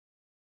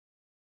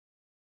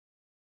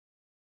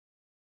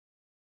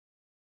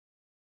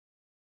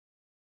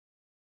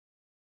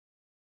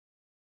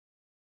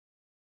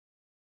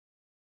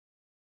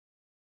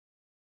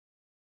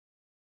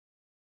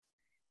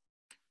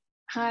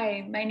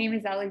Hi, my name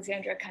is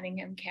Alexandra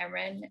Cunningham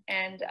Cameron,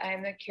 and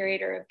I'm a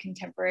curator of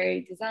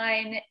contemporary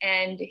design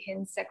and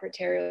Hin's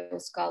secretarial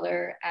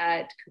scholar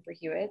at Cooper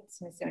Hewitt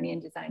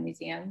Smithsonian Design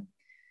Museum.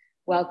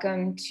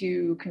 Welcome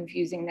to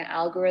Confusing the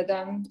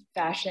Algorithm,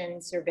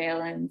 Fashion,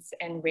 Surveillance,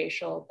 and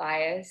Racial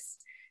Bias,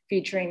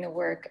 featuring the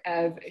work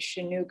of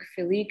Chinouk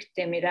Filique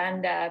de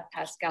Miranda,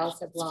 Pascale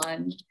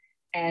Sablan,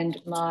 and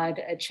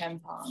Maud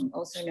Acheampong,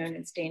 also known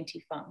as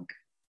Dainty Funk.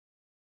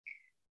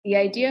 The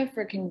idea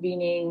for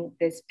convening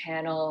this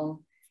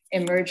panel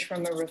emerged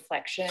from a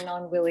reflection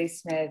on Willi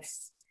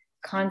Smith's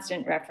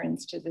constant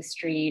reference to the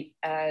street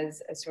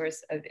as a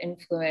source of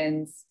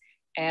influence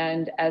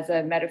and as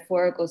a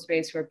metaphorical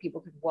space where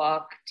people could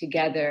walk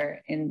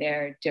together in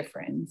their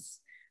difference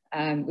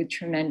with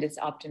tremendous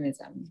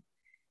optimism.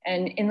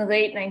 And in the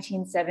late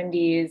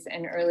 1970s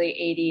and early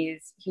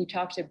 80s, he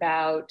talked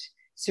about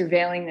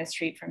surveilling the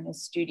street from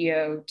his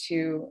studio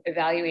to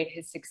evaluate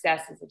his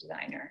success as a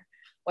designer,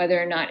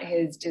 whether or not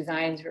his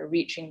designs were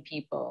reaching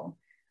people,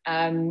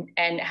 and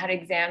how to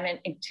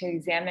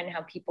examine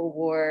how people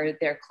wore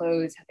their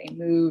clothes, how they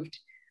moved,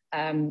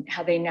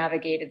 how they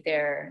navigated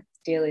their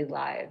daily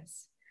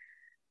lives.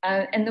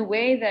 And the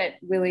way that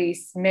Willi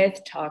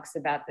Smith talks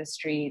about the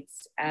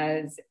streets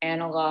as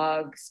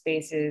analog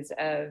spaces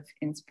of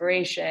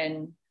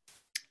inspiration,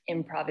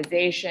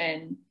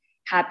 improvisation,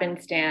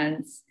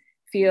 happenstance,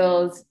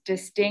 feels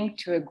distinct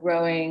to a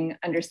growing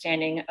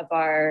understanding of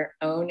our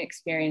own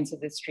experience of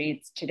the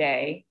streets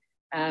today,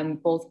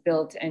 both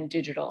built and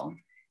digital.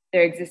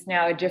 There exists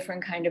now a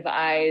different kind of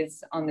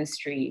eyes on the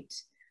street,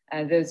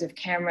 those of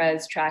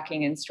cameras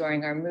tracking and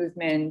storing our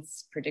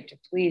movements, predictive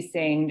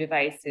policing,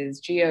 devices,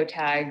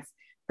 geotags,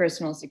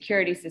 personal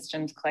security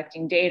systems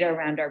collecting data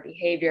around our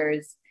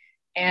behaviors,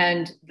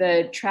 and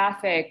the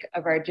traffic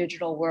of our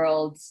digital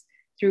worlds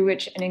through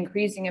which an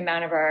increasing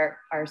amount of our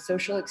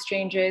social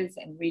exchanges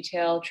and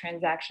retail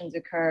transactions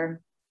occur,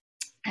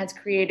 has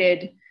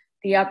created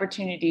the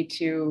opportunity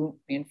to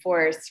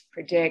reinforce,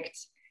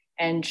 predict,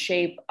 and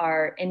shape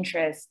our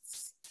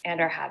interests and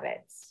our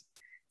habits,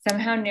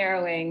 somehow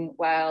narrowing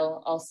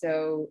while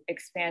also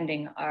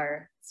expanding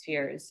our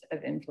spheres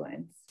of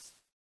influence.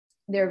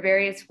 There are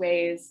various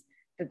ways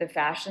that the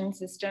fashion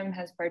system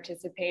has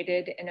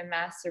participated in a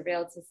mass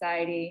surveilled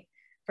society,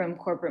 from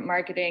corporate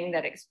marketing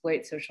that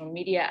exploits social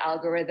media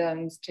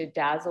algorithms to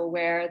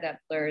dazzleware that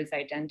blurs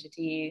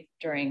identity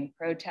during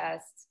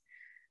protests,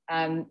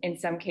 in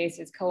some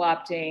cases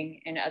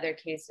co-opting, in other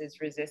cases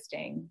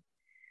resisting.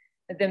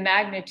 The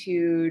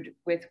magnitude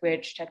with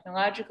which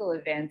technological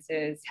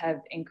advances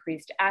have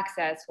increased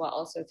access while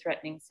also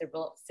threatening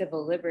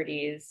civil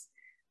liberties,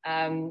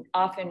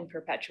 often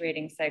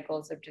perpetuating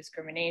cycles of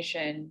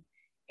discrimination,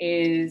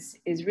 is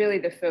really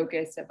the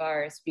focus of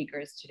our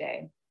speakers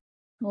today.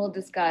 We'll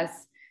discuss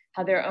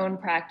how their own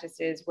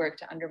practices work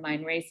to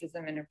undermine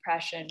racism and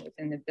oppression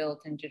within the built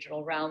and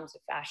digital realms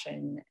of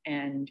fashion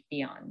and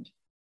beyond.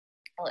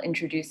 I'll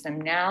introduce them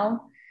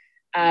now.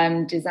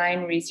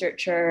 Design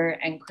researcher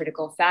and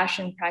critical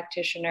fashion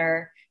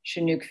practitioner,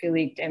 Chinouk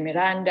Filique de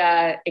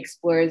Miranda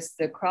explores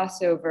the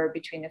crossover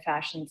between the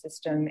fashion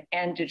system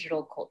and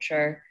digital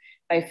culture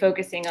by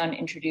focusing on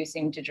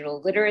introducing digital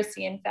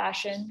literacy in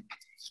fashion.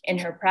 In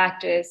her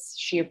practice,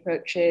 she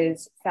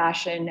approaches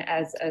fashion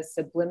as a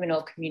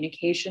subliminal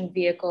communication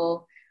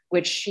vehicle,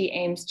 which she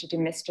aims to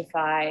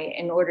demystify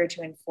in order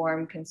to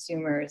inform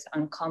consumers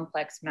on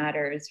complex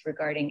matters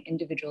regarding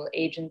individual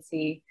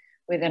agency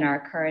within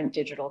our current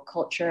digital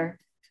culture.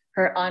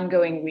 Her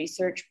ongoing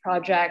research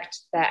project,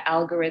 The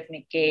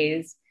Algorithmic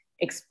Gaze,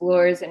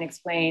 explores and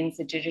explains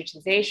the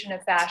digitization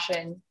of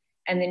fashion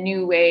and the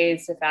new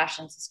ways the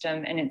fashion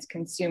system and its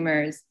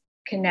consumers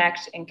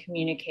connect and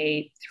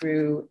communicate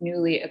through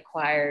newly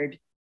acquired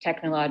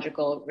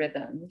technological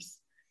rhythms.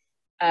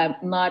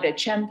 Maud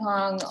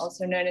Acheampong,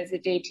 also known as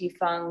Dainty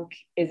Funk,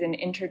 is an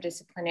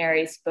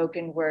interdisciplinary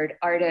spoken word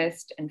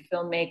artist and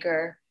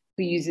filmmaker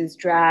who uses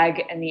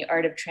drag and the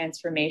art of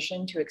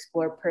transformation to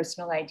explore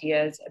personal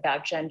ideas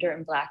about gender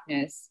and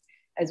Blackness,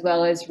 as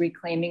well as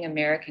reclaiming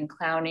American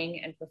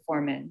clowning and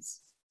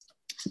performance.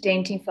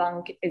 Dainty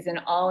Funk is an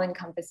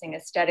all-encompassing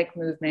aesthetic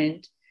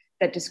movement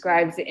that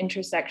describes the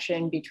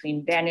intersection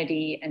between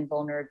vanity and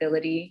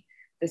vulnerability,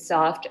 the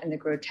soft and the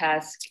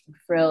grotesque,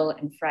 frill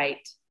and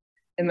fright.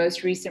 The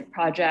most recent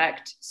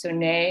project,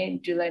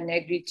 Sonnet de la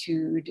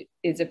Negritude,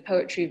 is a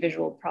poetry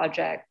visual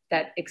project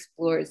that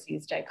explores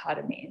these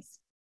dichotomies.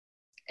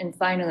 And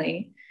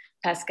finally,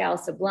 Pascale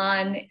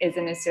Sablan is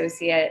an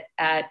associate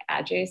at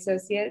Adjaye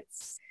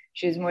Associates.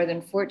 She has more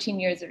than 14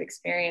 years of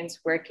experience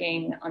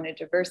working on a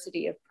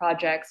diversity of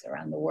projects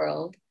around the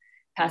world.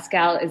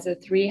 Pascale is the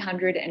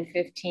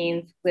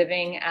 315th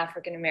living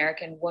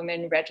African-American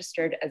woman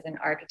registered as an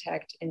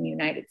architect in the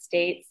United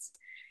States.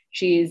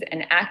 She's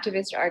an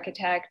activist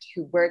architect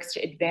who works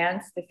to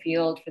advance the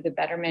field for the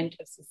betterment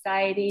of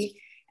society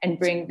and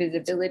bring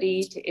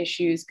visibility to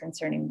issues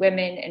concerning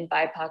women and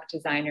BIPOC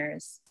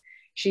designers.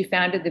 She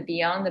founded the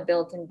Beyond the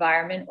Built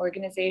Environment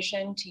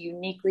organization to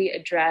uniquely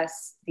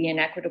address the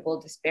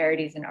inequitable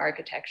disparities in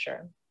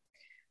architecture.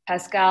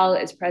 Pascale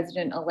is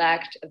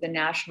president-elect of the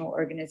National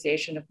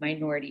Organization of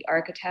Minority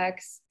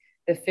Architects,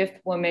 the fifth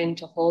woman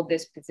to hold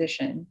this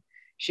position.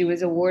 She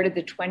was awarded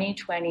the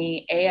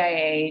 2020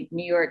 AIA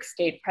New York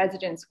State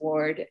President's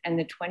Award and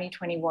the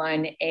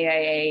 2021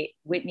 AIA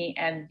Whitney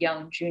M.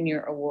 Young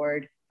Jr.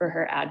 Award for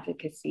her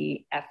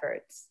advocacy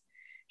efforts.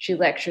 She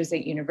lectures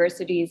at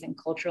universities and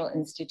cultural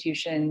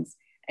institutions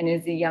and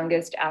is the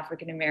youngest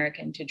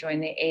African-American to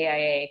join the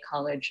AIA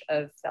College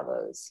of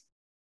Fellows.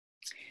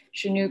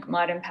 Chinouk,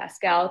 Maud, and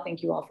Pascale,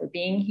 thank you all for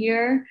being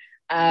here.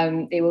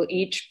 They will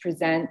each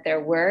present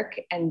their work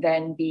and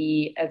then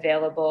be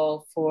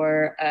available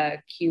for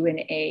a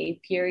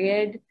Q&A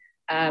period,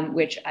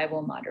 which I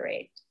will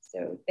moderate.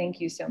 So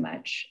thank you so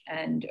much,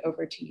 and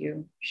over to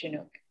you,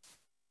 Chinouk.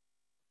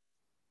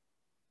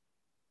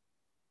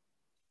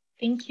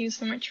 Thank you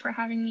so much for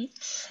having me.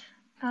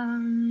 Let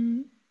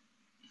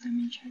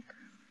me check.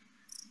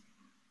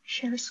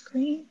 Share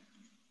screen.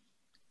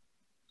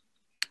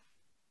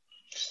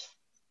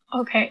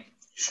 Okay,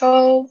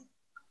 so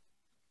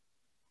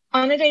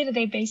on a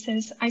day-to-day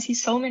basis, I see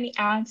so many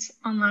ads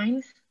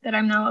online that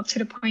I'm now up to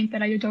the point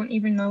that I don't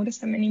even notice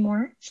them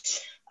anymore.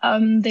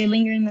 They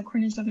linger in the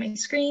corners of my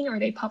screen, or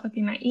they pop up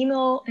in my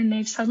email, and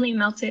they've suddenly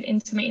melted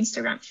into my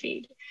Instagram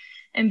feed.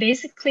 And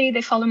basically,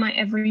 they follow my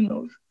every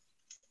move.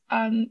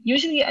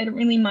 Usually, I don't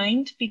really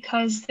mind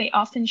because they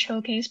often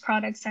showcase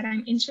products that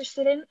I'm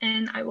interested in,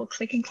 and I will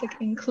click and click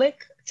and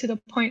click to the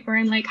point where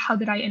I'm like, how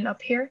did I end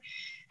up here?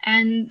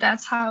 And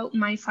that's how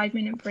my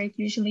 5-minute break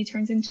usually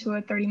turns into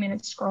a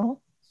 30-minute scroll.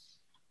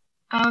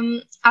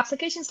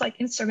 Applications like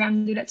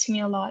Instagram do that to me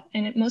a lot,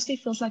 and it mostly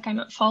feels like I'm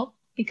at fault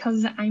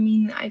because, I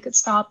mean, I could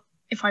stop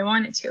if I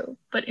wanted to,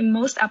 but in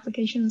most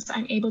applications,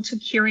 I'm able to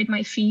curate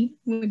my feed,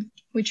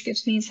 which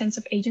gives me a sense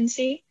of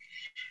agency.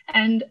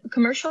 And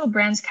commercial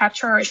brands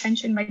capture our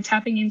attention by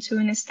tapping into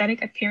an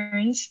aesthetic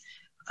appearance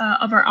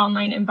of our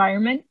online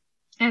environment.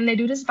 And they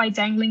do this by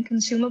dangling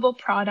consumable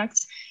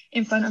products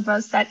in front of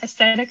us that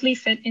aesthetically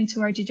fit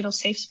into our digital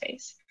safe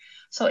space.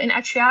 So in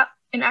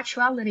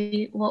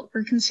actuality, what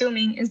we're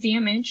consuming is the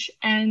image,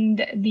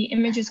 and the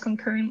image is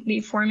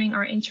concurrently forming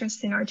our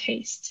interest in our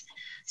tastes.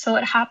 So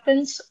it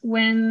happens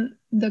when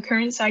the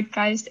current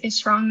zeitgeist is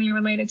strongly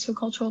related to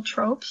cultural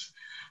tropes.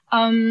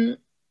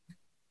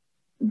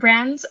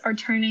 Brands are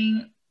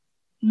turning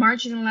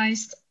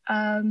marginalized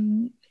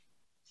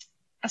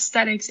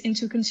aesthetics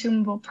into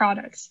consumable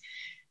products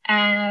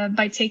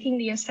by taking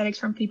the aesthetics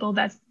from people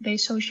that they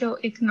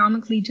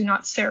socioeconomically do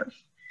not serve.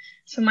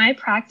 So my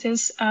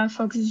practice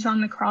focuses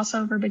on the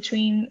crossover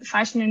between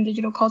fashion and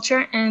digital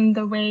culture and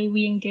the way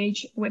we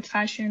engage with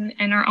fashion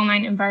and our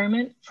online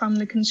environment from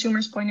the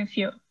consumer's point of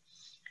view.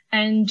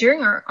 And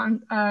during our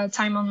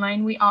time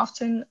online, we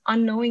often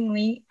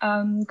unknowingly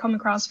come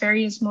across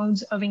various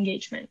modes of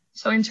engagement.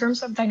 So in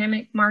terms of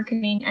dynamic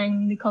marketing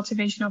and the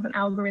cultivation of an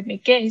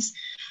algorithmic gaze,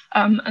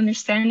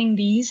 understanding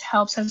these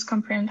helps us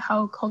comprehend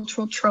how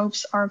cultural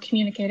tropes are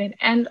communicated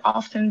and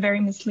often very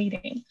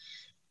misleading.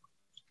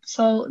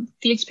 So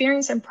the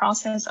experience and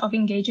process of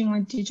engaging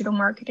with digital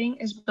marketing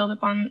is built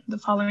upon the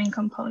following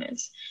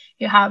components.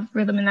 You have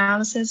rhythm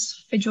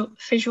analysis,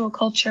 visual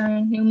culture,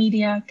 new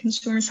media,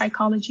 consumer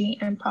psychology,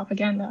 and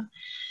propaganda.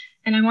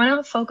 And I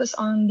want to focus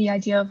on the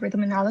idea of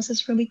rhythm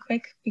analysis really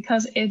quick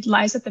because it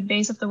lies at the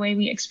base of the way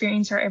we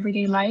experience our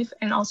everyday life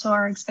and also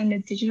our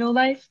extended digital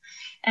life.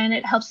 And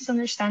it helps us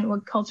understand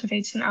what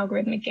cultivates an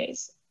algorithmic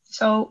gaze.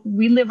 So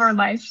we live our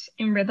lives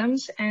in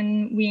rhythms,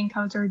 and we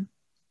encounter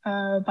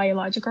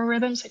biological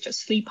rhythms such as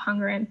sleep,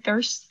 hunger, and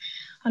thirst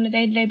on a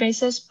day-to-day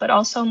basis, but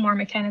also more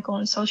mechanical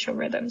and social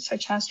rhythms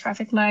such as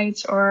traffic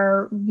lights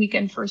or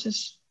weekend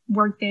versus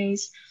work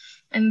days.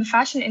 In the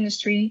fashion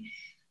industry,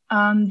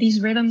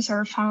 these rhythms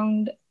are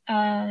found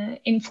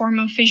in form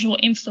of visual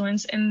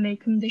influence, and they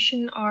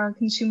condition our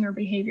consumer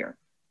behavior.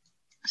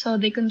 So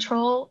they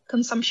control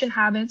consumption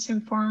habits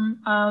in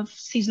form of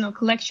seasonal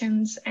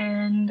collections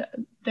and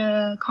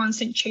the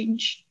constant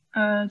change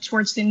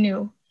towards the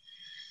new.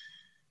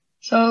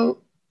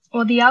 So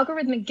what the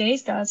algorithmic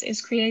gaze does is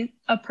create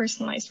a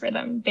personalized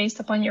rhythm based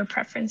upon your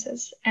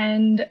preferences.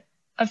 And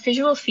a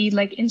visual feed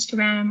like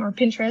Instagram or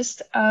Pinterest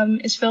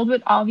is filled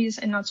with obvious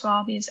and not so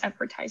obvious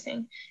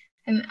advertising.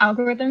 And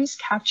algorithms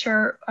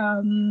capture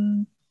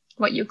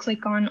what you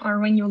click on or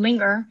when you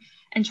linger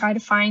and try to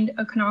find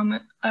a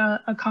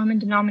common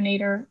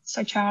denominator,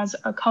 such as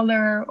a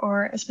color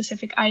or a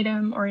specific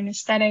item or an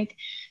aesthetic.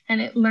 And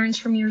it learns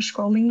from your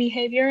scrolling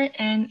behavior,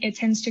 and it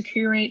tends to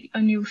curate a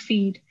new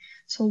feed.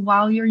 So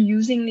while you're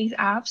using these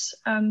apps,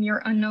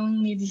 you're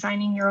unknowingly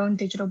designing your own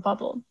digital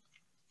bubble.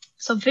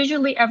 So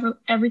visually,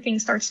 everything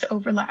starts to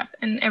overlap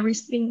and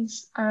everything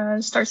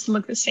starts to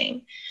look the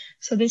same.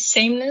 So this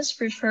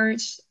sameness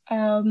refers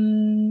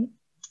to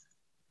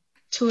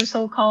a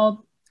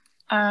so-called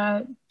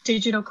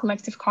digital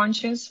collective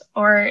conscious,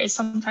 or is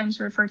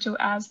sometimes referred to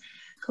as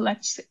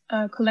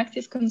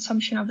collective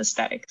consumption of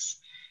aesthetics.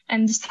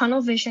 And this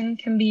tunnel vision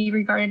can be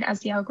regarded as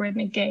the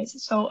algorithmic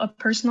gaze. So a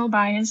personal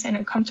bias and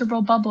a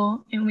comfortable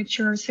bubble in which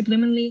you're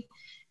subliminally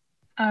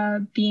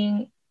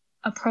being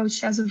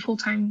approached as a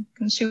full-time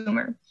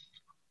consumer.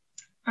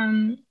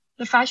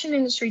 The fashion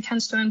industry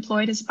tends to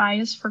employ this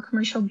bias for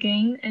commercial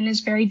gain and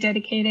is very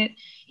dedicated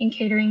in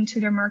catering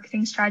to their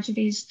marketing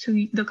strategies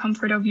to the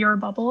comfort of your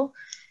bubble.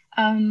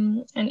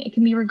 And it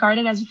can be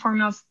regarded as a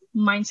form of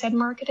mindset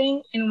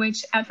marketing in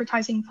which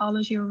advertising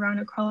follows you around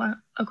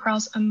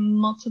across a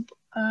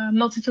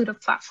multitude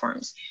of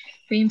platforms,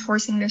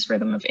 reinforcing this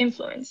rhythm of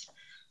influence.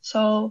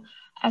 So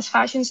as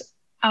fashion's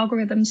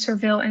algorithms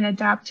surveil and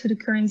adapt to the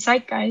current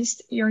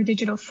zeitgeist, your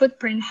digital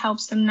footprint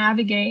helps them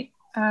navigate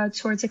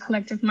towards a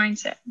collective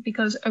mindset,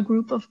 because a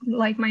group of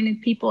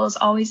like-minded people is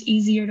always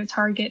easier to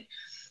target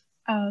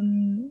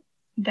than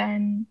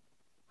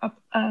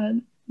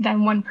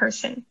one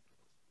person.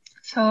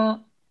 So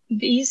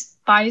these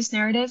biased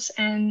narratives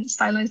and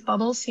stylized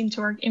bubbles seem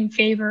to work in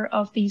favor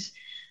of these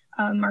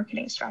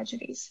marketing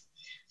strategies.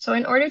 So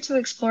in order to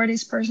explore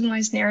these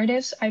personalized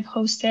narratives, I've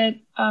hosted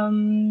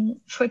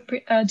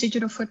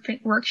digital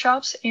footprint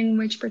workshops in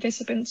which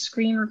participants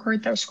screen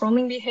record their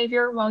scrolling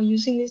behavior while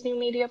using these new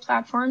media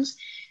platforms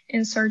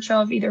in search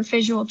of either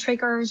visual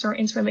triggers or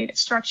interrelated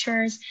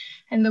structures.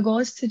 And the goal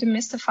is to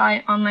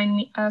demystify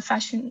online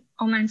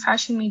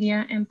fashion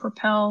media and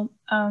propel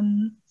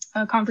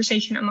a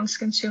conversation amongst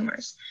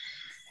consumers.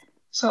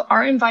 So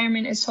our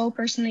environment is so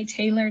personally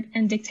tailored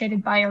and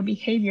dictated by our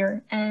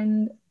behavior.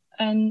 And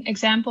an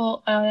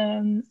example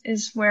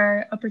is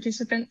where a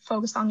participant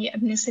focused on the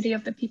ethnicity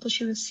of the people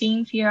she was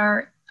seeing via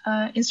our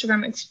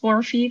Instagram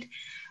Explore feed,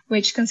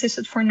 which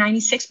consisted for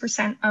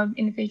 96% of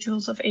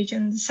individuals of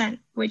Asian descent,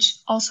 which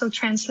also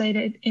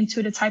translated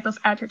into the type of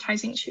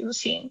advertising she was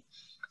seeing.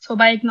 So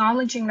by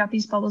acknowledging that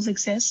these bubbles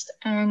exist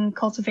and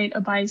cultivate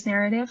a biased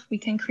narrative, we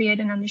can create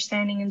an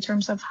understanding in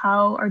terms of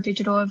how our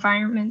digital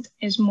environment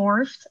is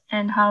morphed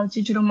and how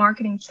digital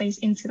marketing plays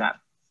into that.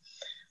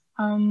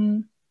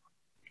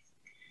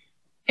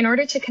 In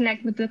order to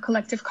connect with the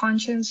collective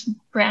conscience,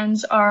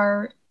 brands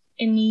are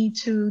in need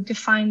to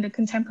define the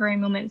contemporary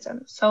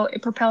momentum. So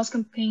it propels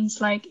campaigns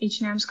like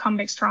H&M's Come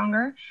Back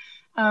Stronger,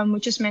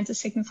 which is meant to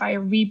signify a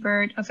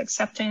rebirth of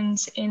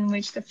acceptance in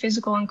which the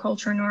physical and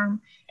cultural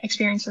norm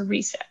experience a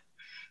reset.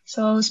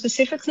 So this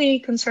specifically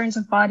concerns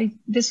body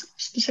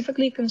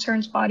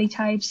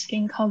types,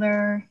 skin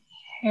color,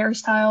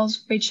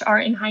 hairstyles, which are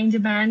in high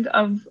demand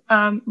of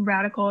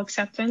radical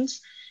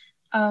acceptance.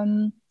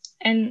 And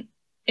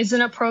is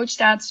an approach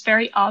that's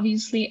very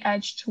obviously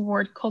edged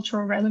toward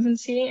cultural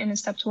relevancy and a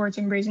step towards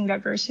embracing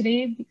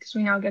diversity, because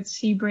we now get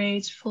C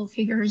braids, full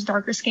figures,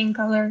 darker skin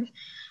colors.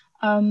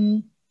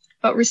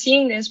 But we're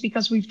seeing this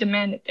because we've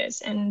demanded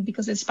this and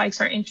because it spikes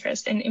our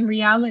interest. And in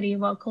reality,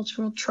 while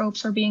cultural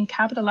tropes are being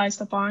capitalized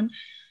upon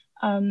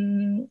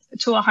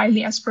to a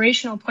highly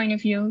aspirational point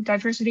of view,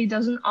 diversity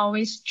doesn't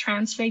always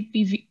translate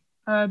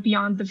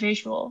beyond the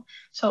visual.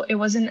 So it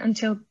wasn't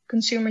until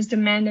consumers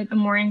demanded a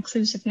more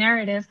inclusive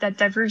narrative that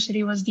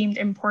diversity was deemed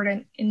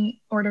important in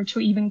order to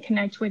even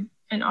connect with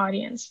an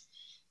audience.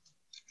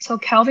 So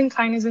Calvin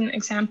Klein is an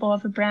example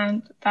of a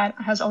brand that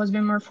has always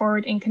been more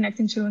forward in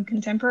connecting to a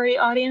contemporary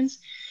audience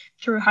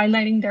through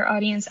highlighting their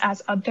audience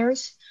as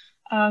others,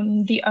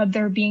 the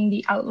other being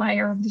the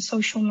outlier of the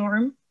social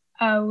norm,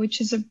 which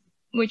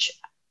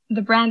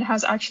the brand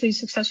has actually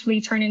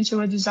successfully turned into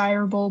a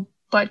desirable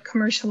but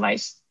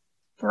commercialized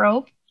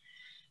trope.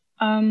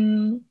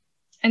 And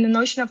the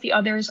notion of the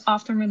other is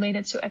often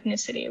related to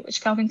ethnicity,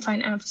 which Calvin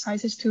Klein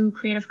emphasizes through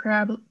creative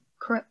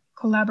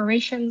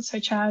collaboration,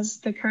 such as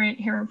the current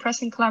Hero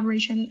Pressing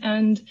collaboration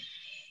and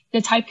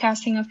the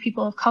typecasting of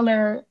people of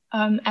color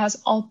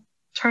as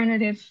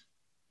alternative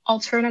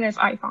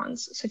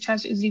icons, such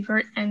as Uzi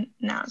Vert and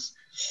Nas.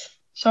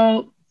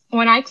 So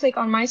when I click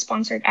on my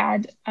sponsored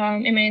ad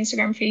in my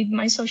Instagram feed,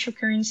 my social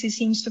currency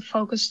seems to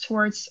focus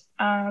towards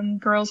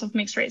girls of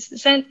mixed race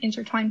descent,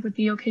 intertwined with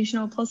the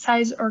occasional plus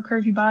size or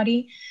curvy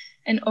body,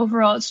 and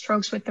overall it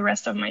strokes with the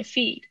rest of my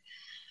feed.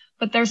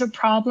 But there's a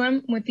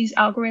problem with these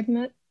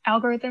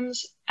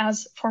algorithms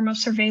as form of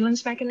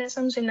surveillance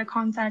mechanisms in the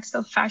context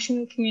of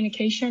fashion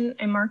communication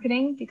and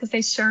marketing, because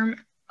they serve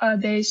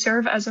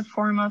as a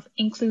form of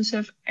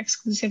inclusive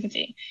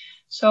exclusivity.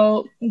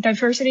 So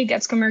diversity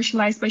gets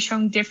commercialized by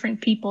showing different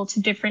people to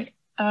different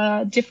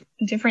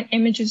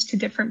images to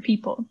different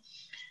people.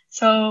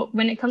 So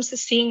when it comes to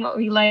seeing what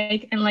we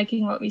like and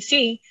liking what we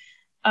see,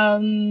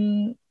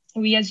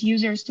 we as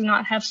users do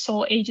not have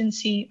sole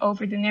agency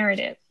over the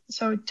narrative.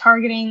 So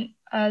targeting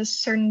a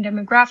certain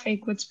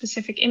demographic with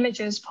specific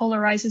images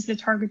polarizes the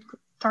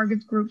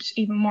target groups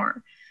even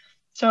more.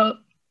 So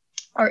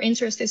our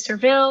interest is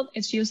surveilled,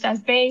 it's used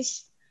as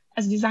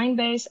design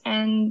base,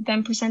 and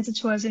then presented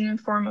to us in a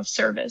form of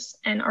service.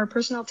 And our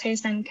personal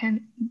taste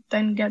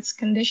then gets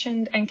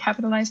conditioned and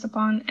capitalized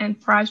upon and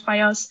prized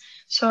by us,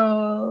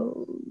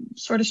 so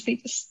to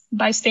speak,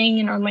 by staying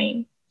in our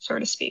lane, so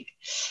to speak.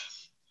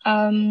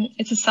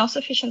 It's a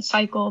self-sufficient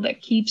cycle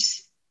that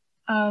keeps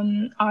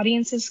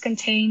audiences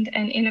contained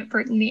and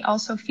inadvertently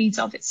also feeds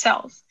off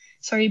itself.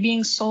 So you're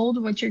being sold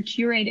what you're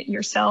curated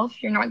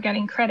yourself, you're not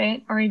getting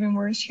credit, or even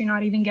worse, you're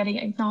not even getting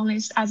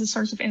acknowledged as a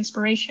source of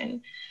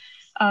inspiration,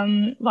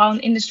 while an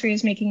industry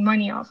is making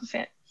money off of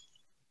it.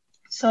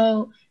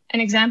 So An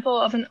example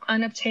of an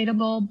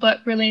unobtainable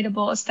but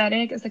relatable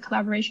aesthetic is the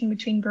collaboration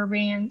between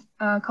Burberry and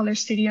Color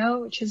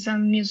Studio, which is a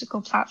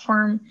musical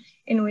platform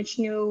in which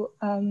new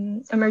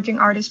emerging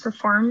artists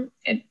perform.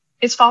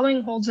 Its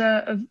following holds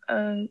a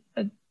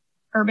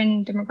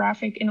urban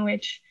demographic in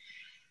which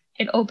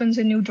it opens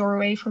a new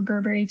doorway for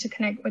Burberry to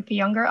connect with the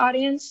younger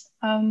audience.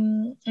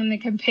 And the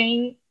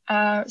campaign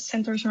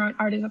centers around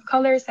artists of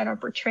colors that are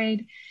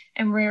portrayed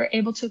and we're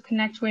able to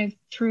connect with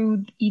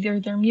through either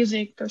their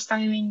music, their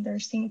styling,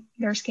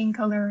 their skin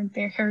color,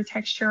 their hair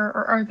texture,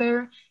 or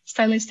other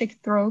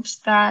stylistic tropes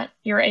that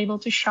you're able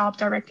to shop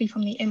directly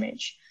from the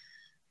image.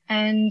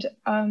 And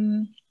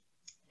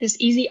this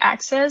easy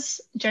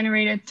access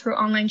generated through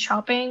online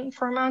shopping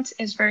formats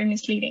is very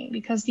misleading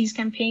because these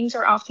campaigns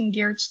are often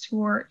geared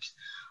towards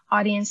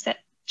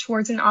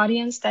an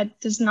audience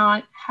that does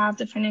not have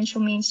the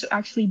financial means to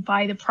actually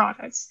buy the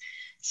products.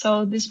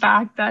 So this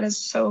bag that is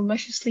so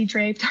lusciously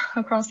draped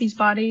across these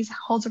bodies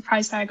holds a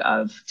price tag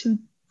of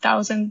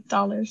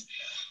 $2,000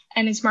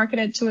 and is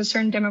marketed to a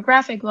certain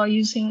demographic while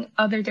using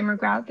other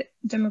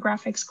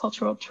demographics'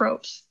 cultural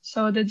tropes.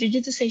 So the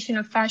digitization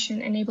of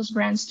fashion enables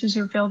brands to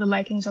surveil the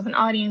likings of an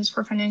audience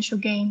for financial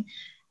gain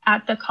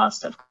at the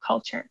cost of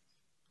culture.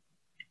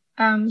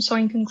 So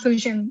in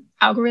conclusion,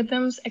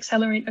 algorithms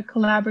accelerate a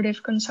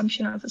collaborative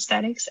consumption of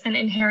aesthetics and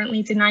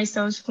inherently denies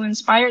those who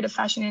inspire the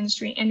fashion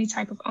industry any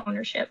type of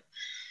ownership.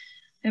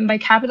 And by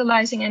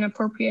capitalizing and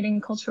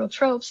appropriating cultural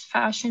tropes,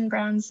 fashion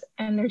brands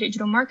and their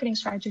digital marketing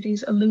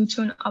strategies allude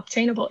to an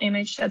obtainable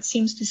image that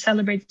seems to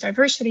celebrate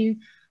diversity,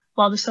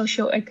 while the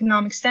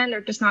socioeconomic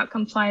standard does not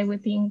comply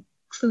with the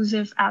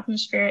inclusive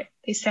atmosphere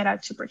they set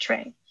out to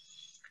portray.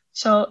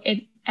 So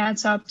it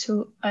adds up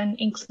to an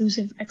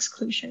inclusive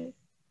exclusion.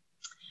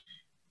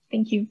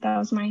 Thank you. That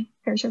was my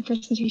very short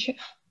presentation.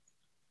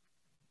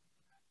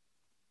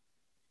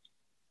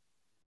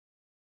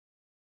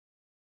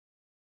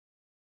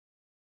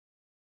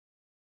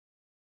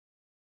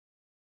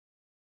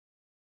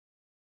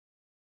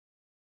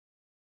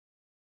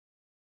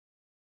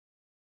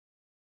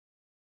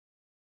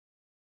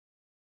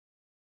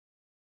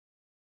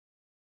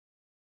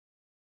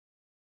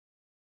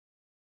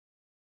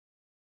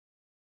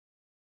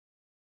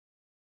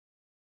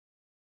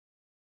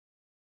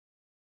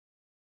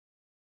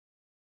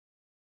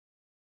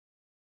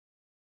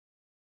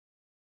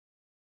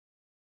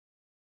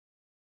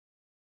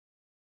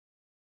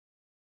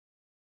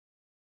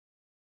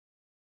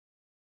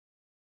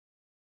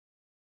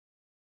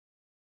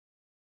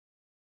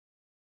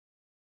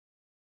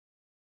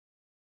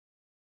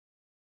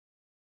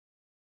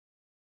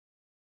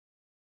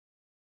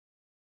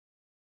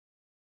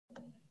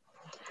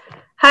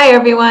 Hi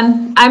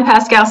everyone, I'm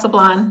Pascale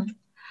Sablan,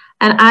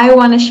 and I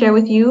want to share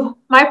with you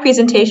my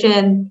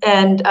presentation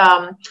and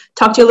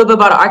talk to you a little bit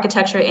about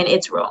architecture and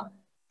its role.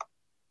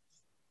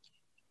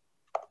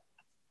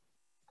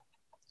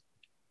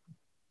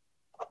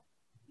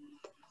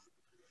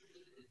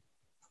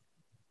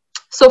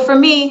 So for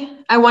me,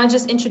 I want to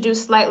just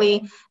introduce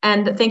slightly,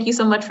 and thank you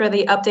so much for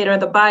the update or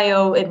the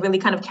bio. It really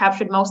kind of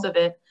captured most of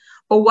it.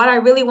 But what I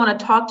really want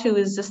to talk to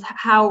is just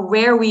how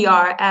rare we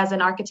are as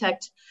an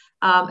architect,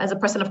 as a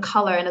person of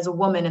color and as a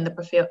woman in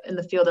the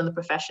field and the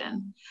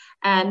profession.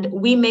 And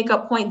we make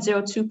up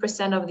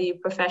 0.02% of the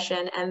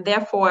profession. And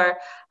therefore,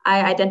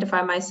 I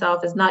identify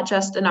myself as not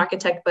just an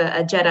architect, but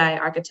a Jedi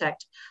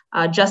architect,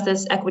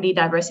 justice, equity,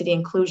 diversity,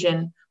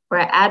 inclusion,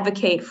 where I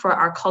advocate for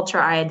our culture,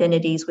 our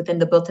identities within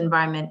the built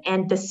environment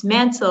and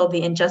dismantle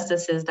the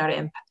injustices that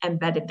are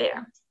embedded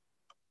there.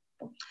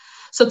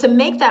 So to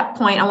make that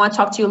point, I want to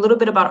talk to you a little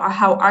bit about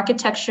how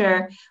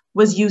architecture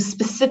was used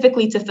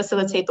specifically to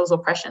facilitate those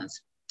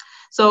oppressions.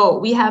 So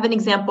we have an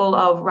example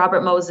of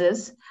Robert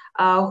Moses,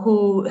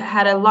 who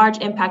had a large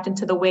impact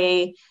into the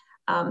way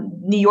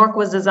New York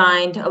was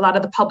designed, a lot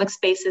of the public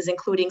spaces,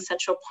 including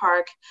Central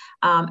Park,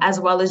 as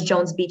well as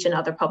Jones Beach and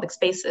other public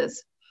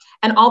spaces.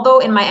 And although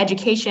in my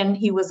education,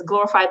 he was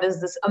glorified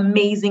as this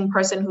amazing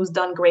person who's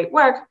done great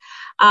work,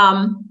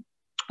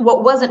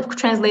 what wasn't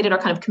translated or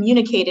kind of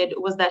communicated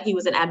was that he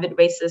was an avid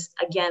racist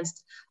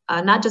against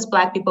not just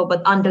Black people,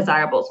 but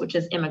undesirables, which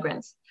is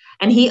immigrants.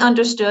 And he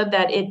understood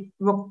that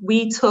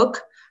we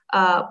took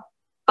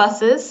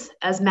buses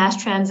as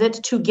mass transit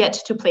to get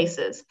to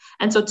places.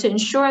 And so to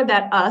ensure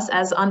that us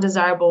as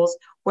undesirables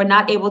were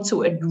not able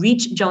to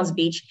reach Jones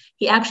Beach,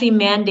 he actually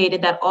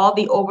mandated that all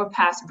the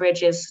overpass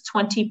bridges,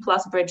 20+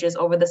 bridges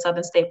over the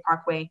Southern State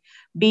Parkway,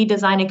 be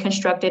designed and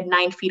constructed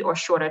 9 feet or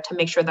shorter to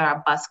make sure that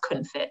our bus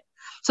couldn't fit.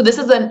 So this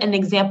is an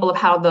example of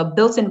how the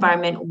built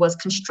environment was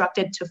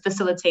constructed to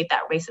facilitate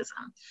that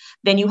racism.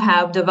 Then you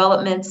have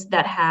developments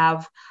that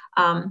have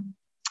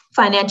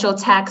financial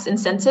tax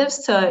incentives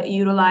to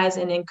utilize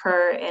and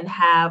incur and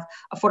have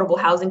affordable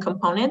housing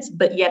components,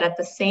 but yet at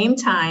the same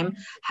time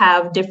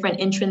have different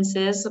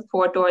entrances,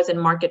 port doors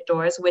and market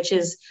doors, which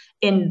is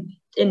in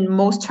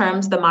most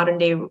terms the modern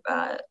day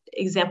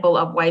example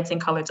of whites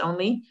and coloreds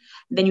only.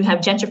 Then you have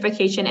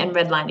gentrification and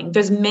redlining.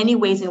 There's many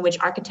ways in which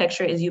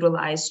architecture is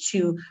utilized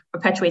to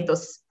perpetuate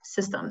those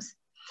systems.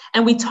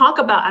 And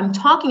I'm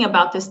talking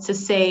about this to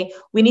say,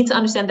 we need to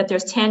understand that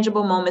there's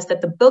tangible moments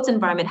that the built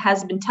environment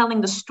has been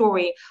telling the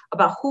story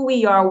about who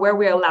we are, where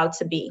we're allowed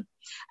to be.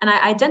 And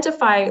I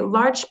identify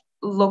large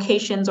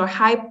locations or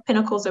high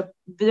pinnacles of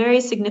very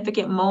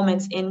significant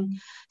moments in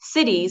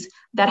cities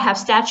that have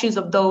statues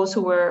of those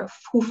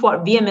who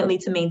fought vehemently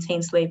to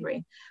maintain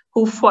slavery,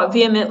 who fought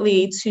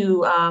vehemently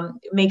to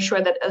make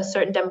sure that a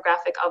certain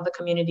demographic of the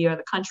community or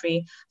the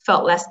country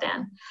felt less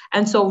than.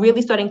 And so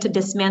really starting to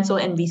dismantle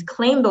and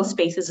reclaim those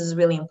spaces is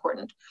really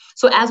important.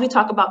 So as we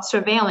talk about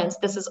surveillance,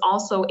 this is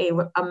also a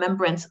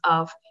remembrance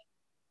of,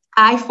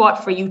 I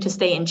fought for you to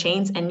stay in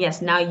chains, and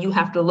yes, now you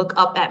have to look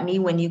up at me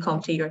when you come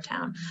to your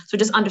town. So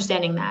just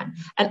understanding that.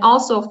 And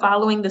also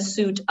following the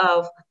suit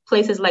of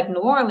places like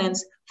New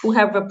Orleans, who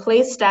have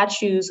replaced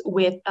statues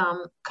with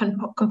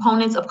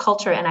components of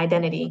culture and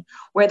identity,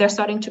 where they're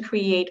starting to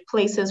create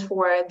places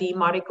for the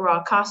Mardi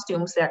Gras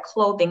costumes, their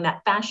clothing,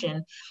 that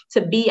fashion,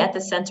 to be at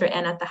the center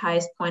and at the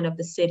highest point of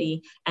the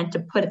city, and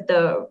to put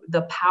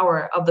the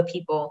power of the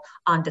people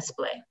on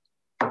display.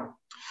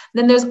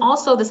 Then there's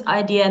also this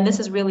idea, and this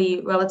is really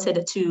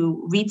relative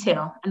to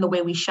retail and the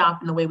way we shop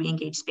and the way we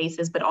engage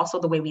spaces, but also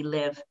the way we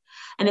live.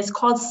 And it's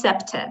called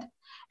CEPTED.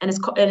 And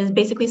it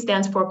basically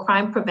stands for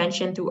Crime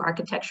Prevention Through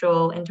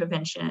Architectural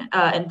Intervention,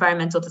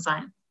 Environmental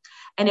Design.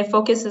 And it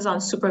focuses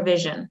on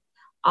supervision,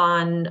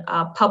 on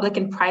public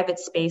and private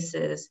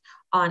spaces,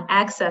 on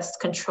access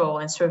control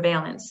and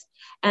surveillance.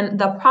 And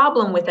the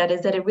problem with that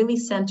is that it really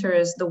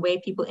centers the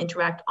way people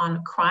interact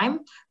on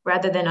crime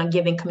rather than on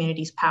giving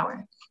communities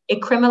power.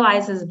 It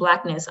criminalizes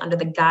Blackness under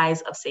the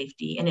guise of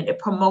safety, and it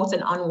promotes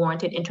an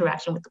unwarranted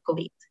interaction with the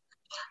police.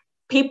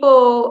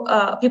 People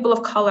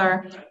of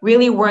color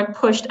really weren't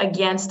pushed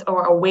against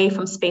or away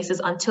from spaces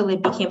until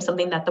it became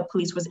something that the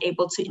police was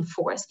able to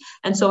enforce.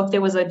 And so if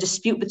there was a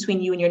dispute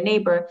between you and your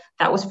neighbor,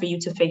 that was for you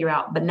to figure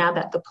out. But now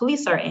that the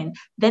police are in,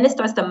 then it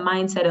starts the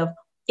mindset of,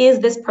 is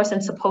this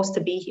person supposed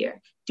to be here?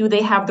 Do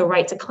they have the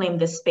right to claim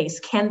this space?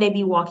 Can they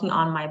be walking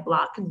on my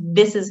block?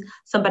 This is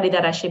somebody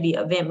that I should be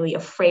vehemently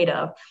afraid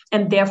of.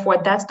 And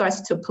therefore that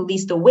starts to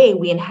police the way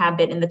we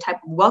inhabit and the type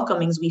of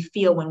welcomings we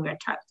feel when we're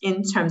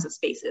in terms of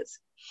spaces.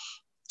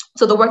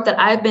 So the work that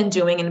I've been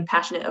doing and am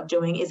passionate of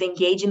doing is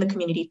engaging the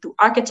community through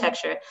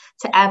architecture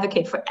to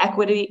advocate for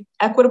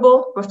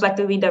equitable,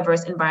 reflectively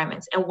diverse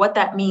environments. And what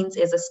that means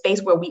is a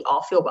space where we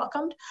all feel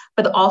welcomed,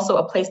 but also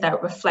a place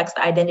that reflects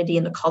the identity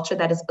and the culture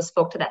that is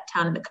bespoke to that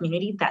town and the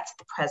community. That's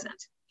the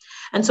present.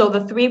 And so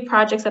the three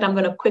projects that I'm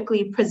going to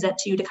quickly present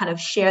to you to kind of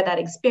share that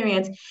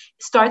experience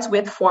starts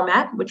with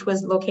Format, which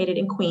was located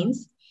in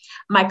Queens.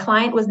 My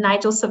client was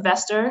Nigel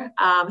Sylvester.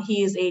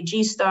 He is a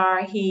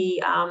G-star.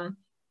 He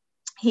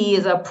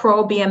is a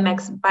pro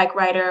BMX bike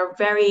rider,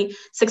 very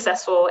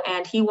successful,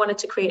 and he wanted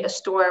to create a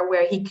store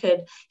where he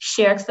could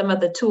share some of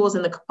the tools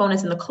and the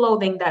components and the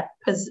clothing that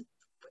is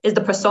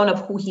the persona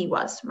of who he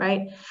was,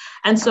 right?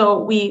 And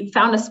so we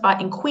found a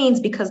spot in Queens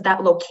because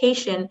that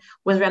location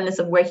was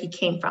reminiscent of where he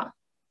came from.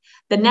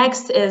 The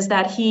next is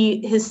that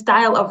his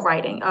style of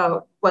riding,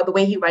 the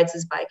way he rides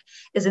his bike,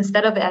 is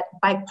instead of at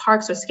bike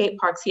parks or skate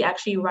parks, he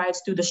actually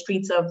rides through the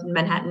streets of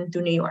Manhattan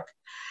through New York.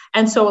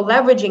 And so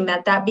leveraging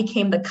that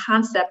became the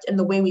concept and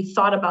the way we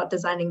thought about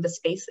designing the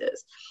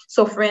spaces.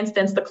 So for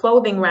instance, the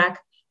clothing rack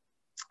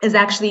is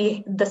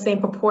actually the same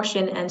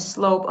proportion and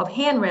slope of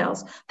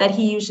handrails that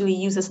he usually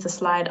uses to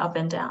slide up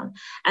and down.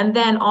 And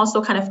then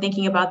also kind of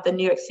thinking about the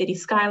New York City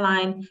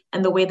skyline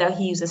and the way that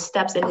he uses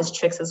steps in his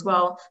tricks as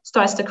well,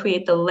 starts to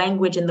create the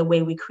language in the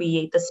way we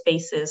create the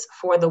spaces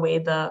for the way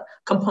the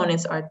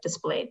components are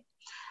displayed.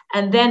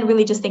 And then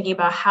really just thinking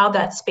about how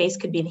that space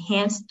could be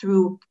enhanced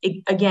through,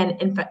 again,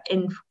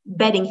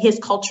 embedding his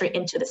culture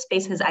into the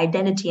space, his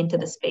identity into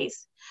the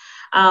space.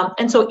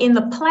 And so in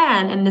the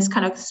plan, and this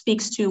kind of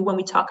speaks to when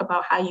we talk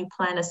about how you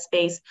plan a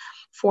space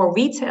for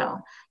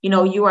retail,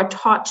 you are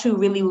taught to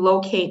really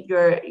locate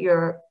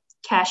your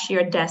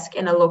cashier desk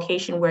in a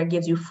location where it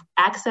gives you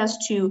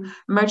access to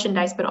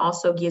merchandise, but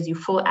also gives you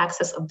full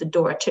access of the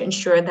door to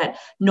ensure that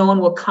no one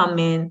will come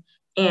in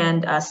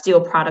and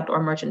steal product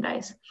or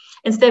merchandise.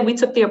 Instead, we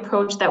took the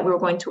approach that we were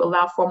going to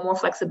allow for more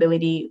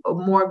flexibility, or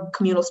more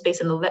communal space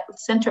in the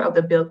center of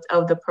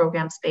the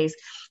program space,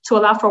 to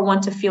allow for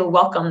one to feel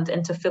welcomed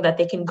and to feel that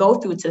they can go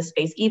through to the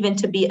space, even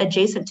to be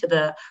adjacent to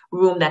the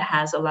room that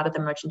has a lot of the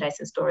merchandise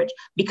and storage,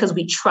 because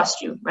we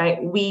trust you,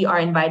 right? We are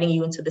inviting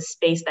you into the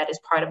space that is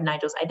part of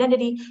Nigel's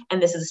identity,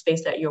 and this is a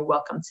space that you're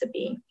welcome to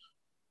be.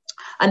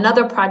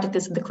 Another project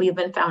is the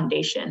Cleveland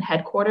Foundation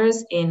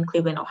headquarters in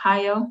Cleveland,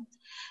 Ohio.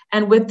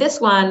 And with this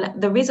one,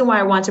 the reason why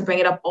I want to bring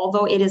it up,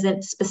 although it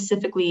isn't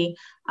specifically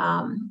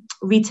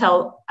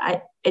retail,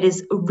 it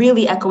is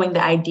really echoing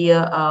the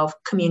idea of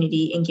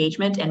community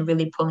engagement and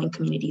really pulling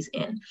communities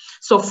in.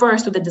 So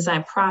first, with the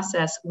design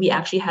process, we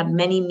actually had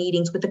many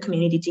meetings with the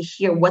community to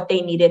hear what they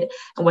needed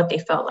and what they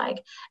felt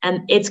like.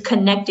 And it's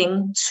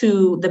connecting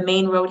to the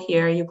main road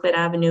here, Euclid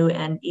Avenue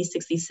and East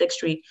 66th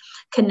Street,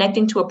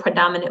 connecting to a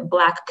predominant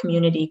Black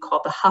community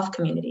called the Huff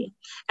community.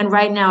 And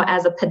right now,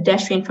 as a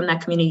pedestrian from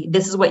that community,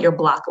 this is what your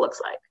block looks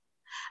like.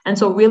 And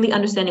so really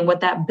understanding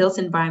what that built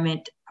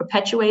environment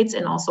perpetuates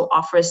and also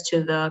offers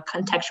to the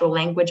contextual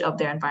language of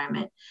their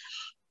environment.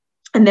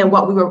 And then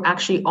what we were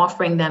actually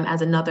offering them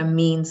as another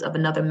means of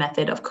another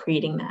method of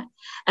creating that.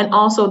 And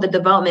also the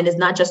development is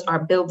not just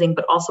our building,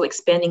 but also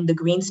expanding the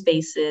green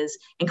spaces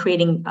and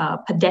creating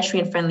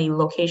pedestrian-friendly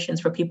locations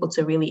for people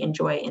to really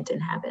enjoy and to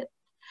inhabit.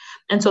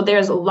 And so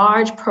there's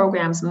large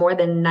programs, more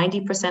than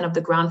 90% of the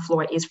ground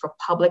floor is for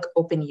public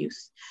open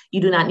use.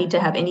 You do not need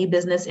to have any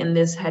business in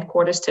this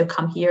headquarters to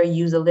come here,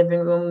 use the living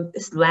room,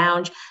 this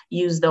lounge,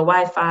 use the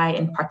Wi-Fi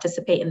and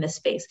participate in this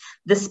space.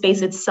 This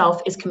space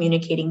itself is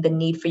communicating the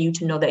need for you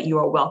to know that you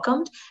are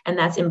welcomed, and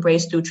that's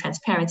embraced through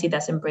transparency,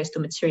 that's embraced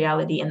through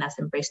materiality, and that's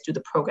embraced through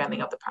the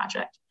programming of the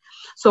project.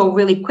 So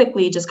really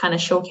quickly, just kind of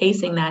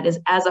showcasing that is,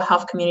 as a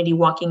Huff community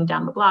walking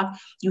down the block,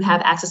 you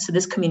have access to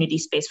this community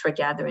space for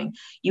gathering.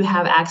 You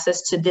have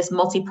access to this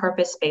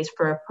multi-purpose space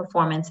for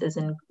performances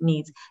and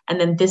needs. And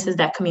then this is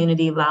that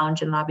community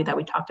lounge and lobby that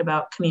we talked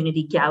about,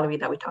 community gallery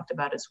that we talked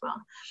about as well.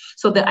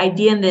 So the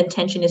idea and the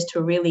intention is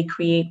to really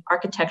create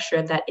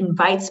architecture that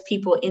invites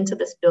people into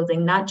this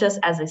building, not just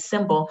as a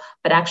symbol,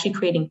 but actually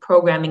creating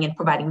programming and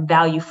providing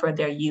value for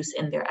their use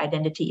and their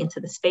identity into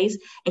the space,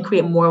 and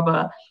create more of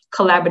a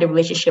collaborative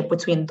relationship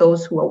between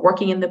those who are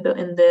working in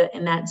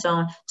that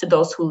zone to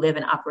those who live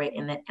and operate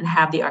in it, and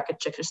have the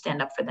architecture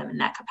stand up for them in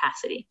that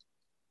capacity.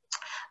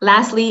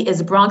 Lastly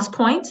is Bronx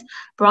Point.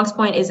 Bronx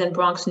Point is in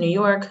Bronx, New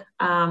York.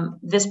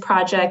 This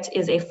project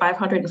is a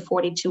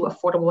 542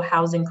 affordable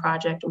housing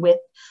project with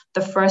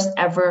the first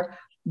ever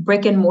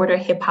brick and mortar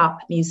hip hop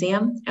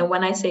museum. And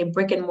when I say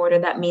brick and mortar,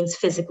 that means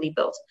physically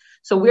built.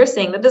 So we're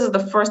saying that this is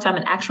the first time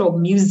an actual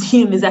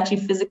museum is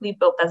actually physically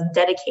built that's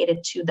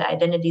dedicated to the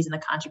identities and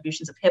the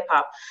contributions of hip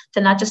hop,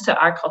 to not just to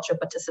our culture,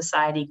 but to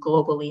society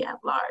globally at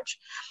large.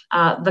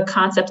 The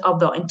concept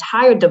of the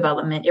entire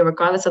development,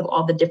 regardless of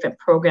all the different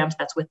programs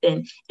that's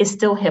within, is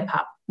still hip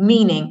hop,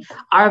 meaning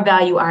our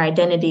value, our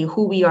identity,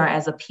 who we are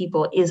as a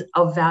people is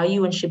of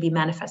value and should be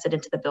manifested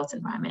into the built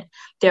environment.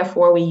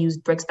 Therefore, we use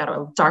bricks that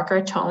are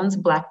darker tones,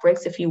 black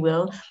bricks, if you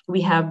will. We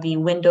have the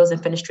windows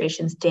and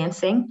fenestrations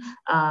dancing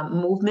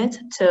movement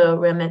to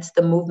remit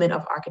the movement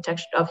of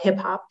architecture, of hip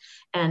hop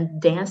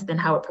and dance, then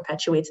how it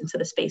perpetuates into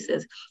the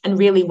spaces. And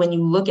really, when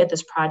you look at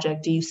this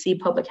project, do you see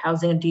public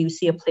housing, or do you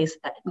see a place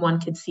that one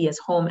could see as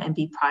home and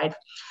be pride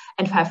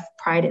and have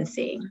pride in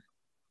seeing?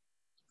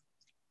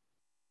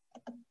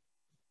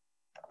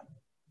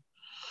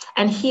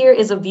 And here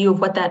is a view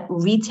of what that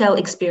retail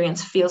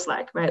experience feels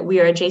like, right? We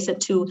are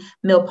adjacent to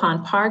Mill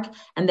Pond Park,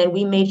 and then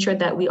we made sure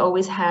that we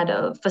always had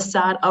a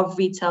facade of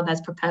retail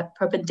that's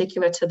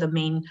perpendicular to the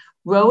main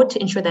road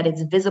to ensure that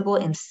it's visible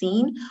and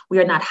seen. We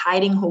are not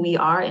hiding who we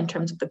are in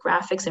terms of the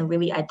graphics, and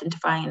really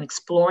identifying and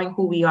exploring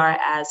who we are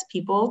as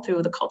people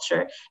through the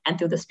culture and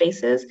through the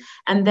spaces.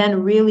 And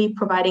then really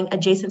providing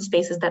adjacent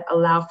spaces that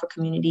allow for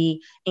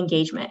community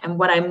engagement. And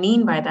what I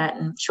mean by that,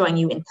 and showing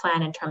you in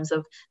plan in terms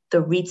of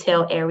the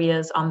retail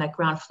areas on that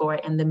ground floor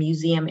and the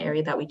museum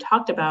area that we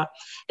talked about,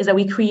 is that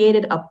we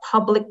created a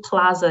public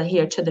plaza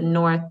here to the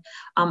north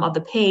of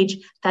the page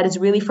that is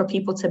really for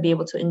people to be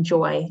able to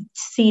enjoy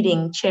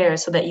seating,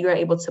 chairs, so that you are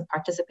able to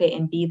participate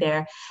and be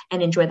there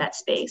and enjoy that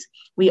space.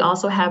 We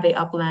also have a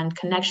upland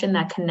connection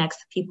that connects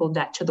people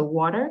back to the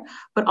water,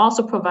 but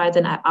also provides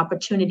an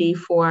opportunity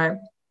for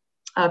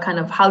kind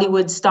of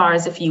Hollywood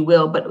stars, if you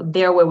will, but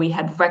there where we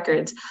had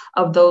records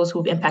of those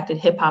who've impacted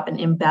hip hop and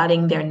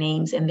embedding their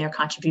names and their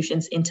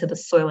contributions into the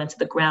soil, into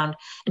the ground,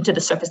 into the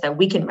surface that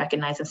we can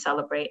recognize and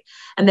celebrate.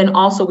 And then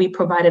also we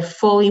provided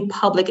fully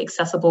public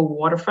accessible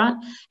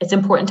waterfront. It's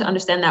important to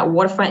understand that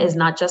waterfront is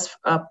not just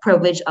a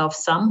privilege of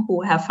some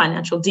who have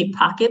financial deep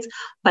pockets,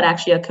 but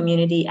actually a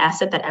community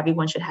asset that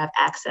everyone should have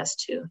access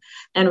to.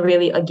 And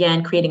really,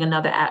 again, creating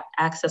another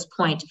access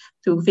point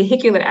through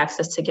vehicular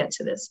access to get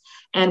to this.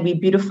 And we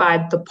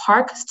beautified the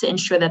parks to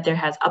ensure that there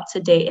has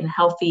up-to-date and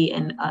healthy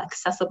and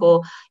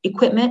accessible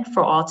equipment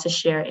for all to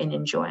share and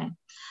enjoy.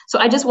 So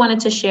I just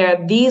wanted to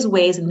share these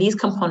ways and these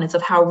components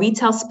of how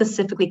retail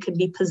specifically could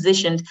be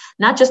positioned,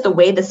 not just the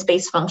way the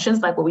space functions,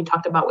 like what we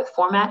talked about with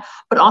format,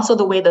 but also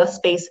the way the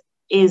space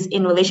is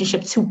in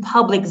relationship to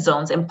public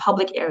zones and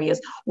public areas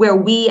where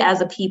we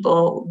as a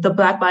people, the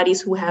Black bodies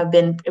who have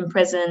been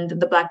imprisoned,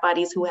 the Black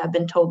bodies who have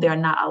been told they are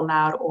not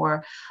allowed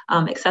or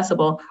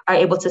accessible, are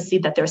able to see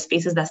that there are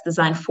spaces that's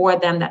designed for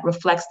them, that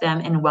reflects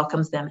them and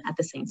welcomes them at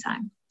the same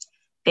time.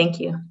 Thank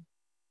you.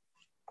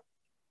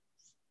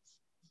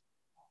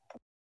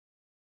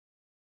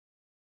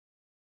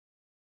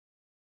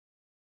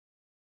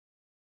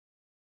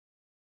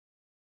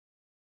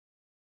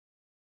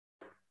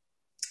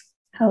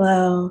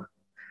 Hello.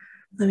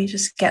 Let me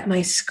just get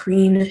my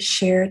screen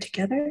share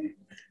together.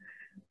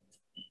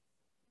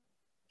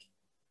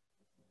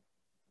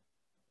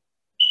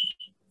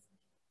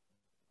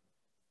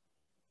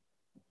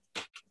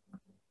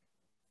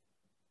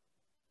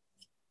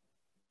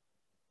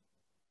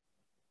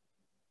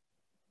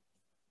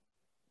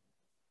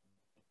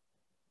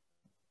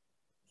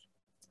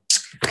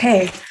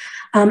 Okay,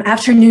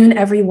 Afternoon,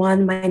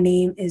 everyone. My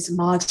name is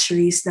Maud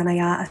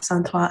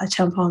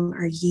Acheampong,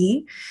 or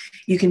Yi.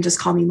 You can just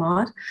call me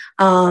Maud,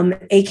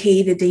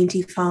 aka the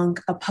Dainty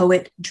Funk, a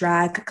poet,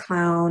 drag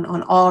clown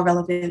on all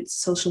relevant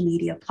social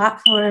media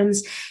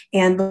platforms.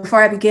 And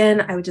before I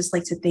begin, I would just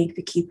like to thank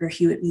the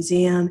Hewitt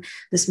Museum,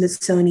 the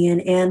Smithsonian,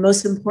 and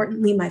most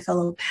importantly, my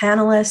fellow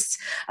panelists,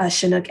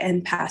 Chinouk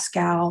and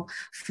Pascale,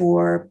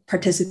 for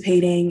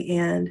participating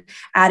and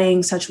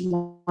adding such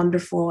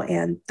wonderful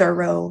and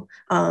thorough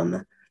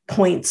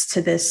points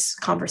to this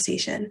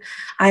conversation.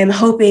 I am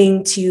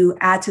hoping to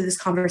add to this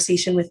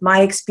conversation with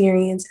my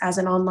experience as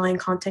an online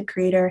content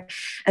creator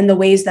and the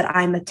ways that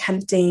I'm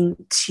attempting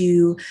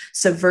to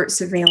subvert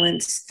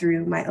surveillance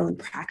through my own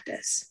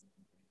practice.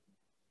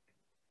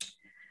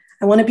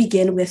 I want to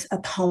begin with a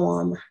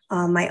poem,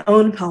 my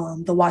own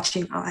poem, The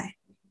Watching Eye.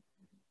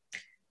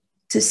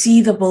 To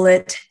see the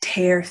bullet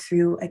tear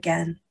through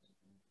again.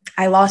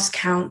 I lost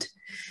count,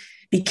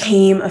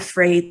 became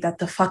afraid that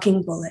the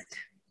fucking bullet,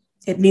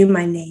 it knew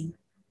my name.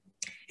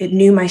 It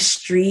knew my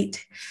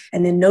street,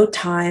 and in no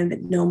time,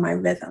 it knew my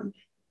rhythm,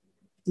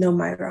 know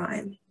my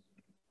rhyme.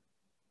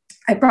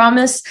 I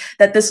promise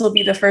that this will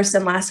be the first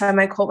and last time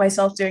I quote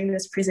myself during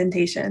this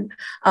presentation,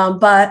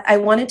 but I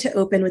wanted to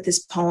open with this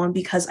poem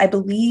because I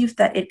believe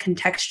that it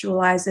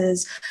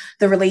contextualizes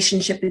the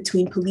relationship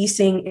between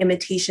policing,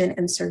 imitation,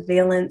 and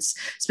surveillance,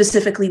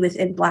 specifically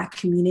within Black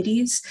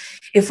communities.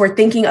 If we're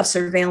thinking of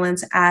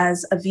surveillance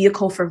as a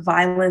vehicle for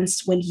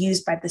violence when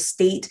used by the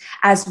state,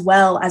 as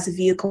well as a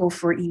vehicle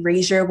for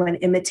erasure when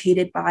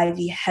imitated by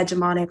the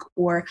hegemonic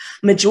or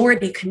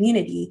majority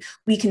community,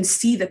 we can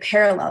see the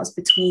parallels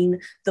between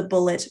the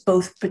bullet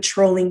both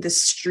patrolling the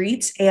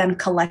streets and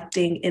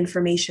collecting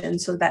information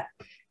so that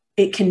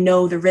it can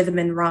know the rhythm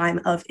and rhyme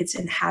of its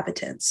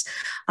inhabitants.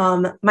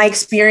 My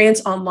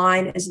experience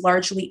online is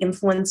largely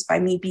influenced by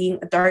me being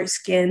a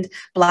dark-skinned,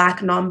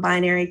 Black,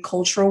 non-binary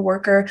cultural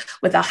worker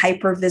with a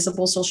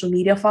hyper-visible social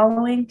media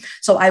following.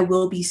 So I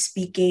will be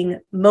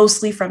speaking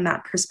mostly from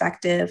that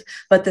perspective,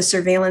 but the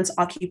surveillance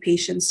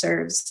occupation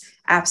serves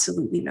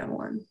absolutely no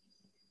one.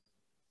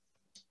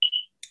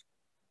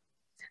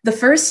 The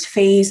first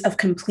phase of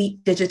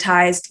complete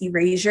digitized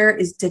erasure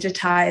is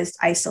digitized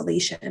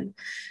isolation.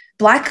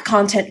 Black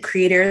content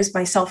creators,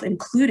 myself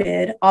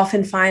included,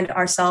 often find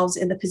ourselves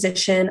in the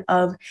position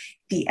of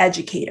the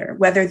educator,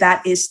 whether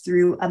that is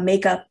through a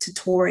makeup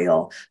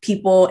tutorial,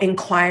 people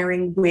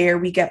inquiring where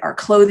we get our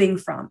clothing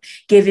from,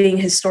 giving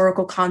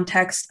historical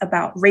context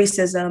about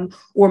racism,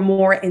 or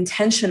more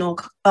intentional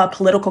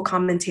political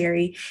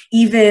commentary.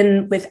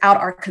 Even without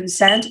our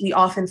consent, we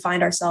often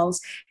find ourselves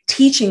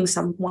teaching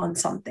someone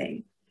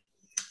something.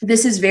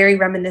 This is very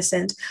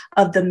reminiscent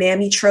of the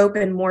mammy trope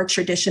in more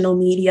traditional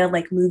media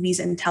like movies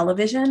and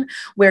television,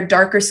 where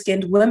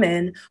darker-skinned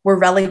women were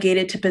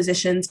relegated to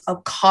positions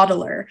of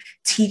coddler,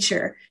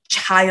 teacher,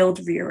 child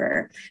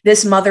rearer.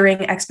 This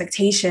mothering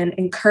expectation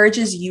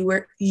encourages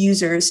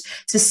users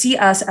to see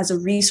us as a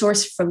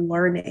resource for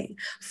learning,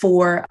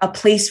 for a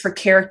place for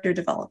character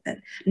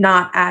development,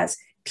 not as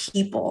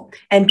people.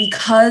 And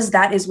because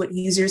that is what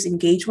users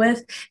engage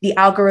with, the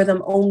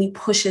algorithm only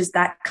pushes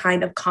that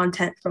kind of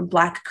content from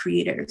Black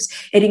creators.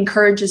 It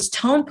encourages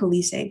tone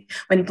policing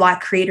when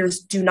Black creators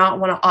do not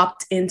want to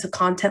opt into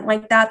content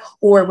like that,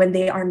 or when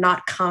they are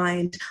not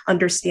kind,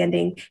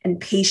 understanding,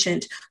 and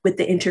patient with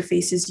the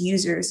interface's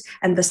users,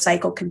 and the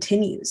cycle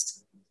continues.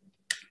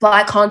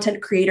 Black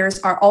content creators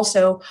are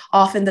also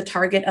often the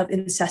target of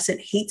incessant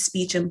hate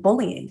speech and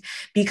bullying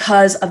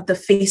because of the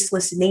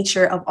faceless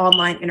nature of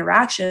online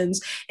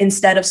interactions.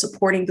 Instead of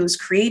supporting those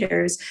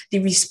creators, the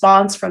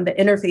response from the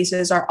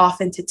interfaces are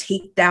often to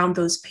take down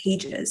those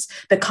pages,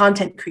 the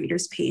content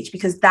creators page,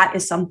 because that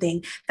is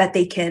something that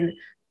they can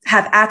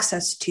have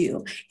access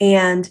to.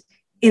 And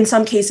in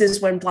some cases,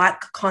 when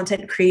Black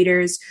content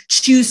creators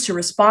choose to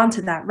respond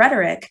to that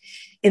rhetoric,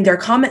 in their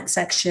comment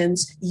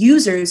sections,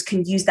 users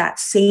can use that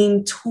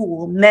same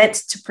tool meant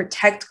to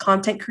protect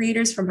content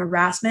creators from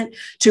harassment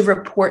to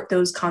report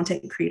those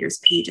content creators'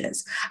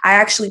 pages. I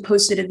actually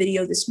posted a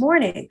video this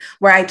morning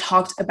where I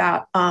talked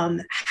about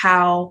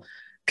how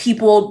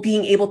people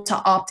being able to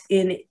opt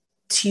in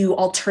to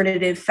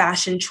alternative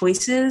fashion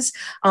choices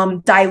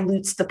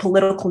dilutes the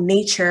political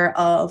nature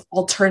of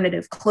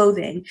alternative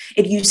clothing.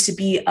 It used to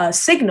be a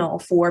signal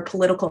for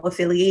political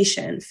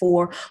affiliation,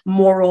 for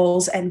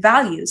morals and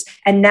values.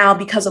 And now,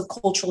 because of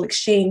cultural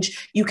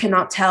exchange, you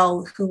cannot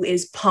tell who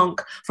is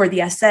punk for the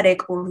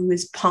aesthetic or who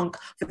is punk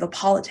for the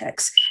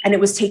politics. And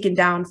it was taken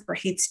down for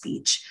hate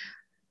speech.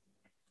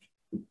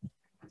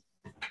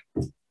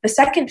 The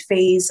second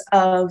phase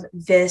of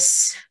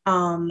this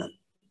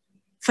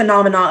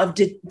phenomena of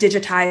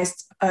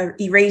digitized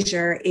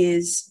erasure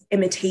is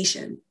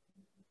imitation.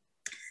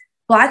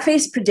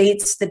 Blackface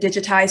predates the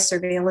digitized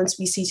surveillance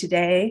we see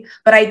today,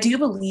 but I do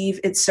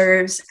believe it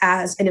serves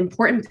as an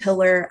important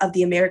pillar of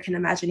the American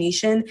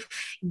imagination,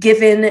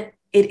 given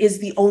it is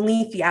the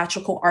only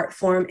theatrical art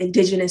form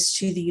indigenous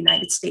to the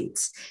United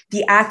States.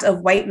 The act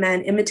of white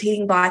men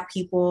imitating Black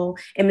people,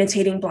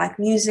 imitating Black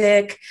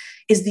music,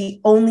 is the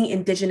only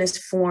indigenous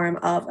form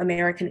of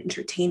American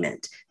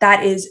entertainment.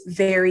 That is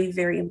very,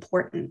 very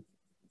important.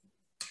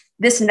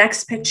 This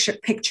next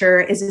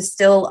picture is a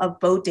still of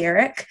Bo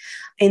Derek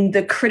in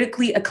the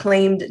critically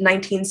acclaimed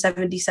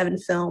 1977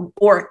 film,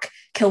 Orc,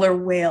 Killer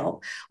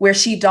Whale, where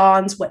she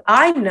dons what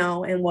I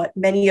know and what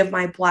many of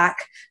my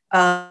Black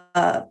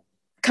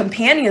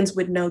companions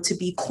would know to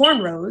be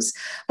cornrows,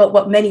 but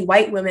what many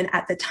white women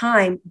at the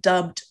time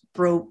dubbed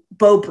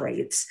bow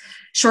braids.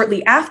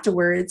 Shortly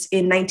afterwards,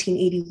 in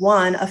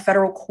 1981, a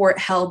federal court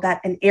held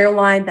that an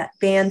airline that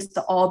banned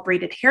the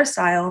all-braided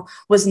hairstyle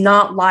was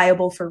not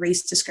liable for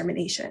race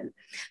discrimination.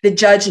 The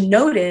judge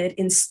noted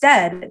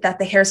instead that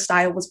the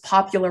hairstyle was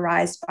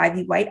popularized by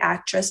the white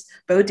actress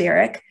Bo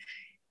Derek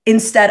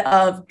instead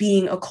of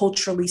being a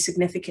culturally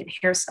significant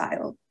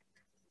hairstyle.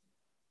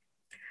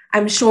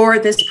 I'm sure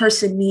this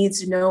person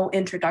needs no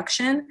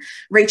introduction.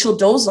 Rachel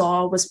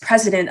Dolezal was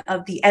president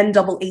of the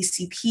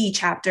NAACP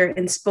chapter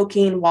in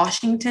Spokane,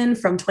 Washington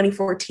from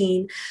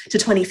 2014 to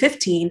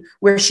 2015,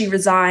 where she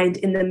resigned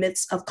in the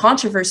midst of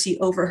controversy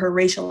over her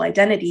racial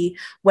identity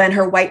when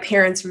her white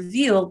parents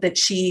revealed that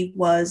she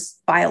was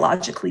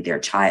biologically their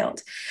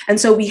child. And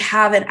so we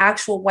have an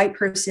actual white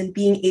person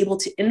being able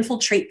to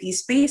infiltrate these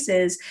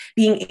spaces,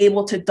 being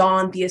able to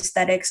don the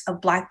aesthetics of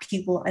Black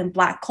people and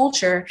Black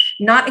culture,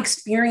 not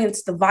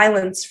experience the violence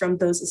from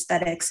those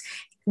aesthetics,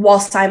 while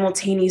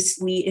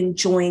simultaneously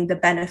enjoying the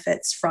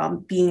benefits from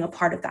being a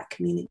part of that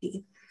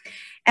community.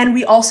 And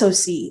we also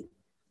see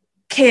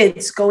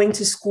kids going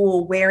to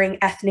school wearing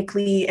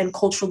ethnically and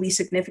culturally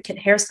significant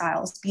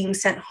hairstyles, being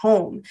sent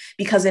home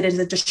because it is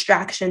a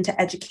distraction to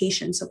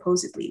education,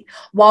 supposedly,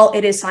 while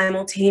it is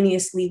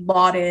simultaneously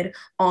lauded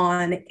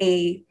on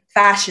a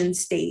fashion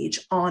stage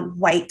on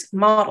white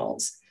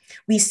models.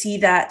 We see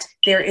that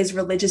there is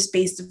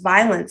religious-based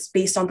violence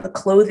based on the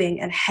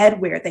clothing and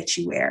headwear that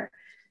you wear.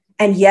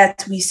 And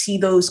yet we see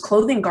those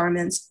clothing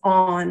garments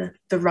on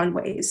the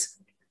runways.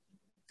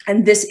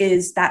 And this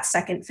is that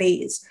second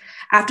phase.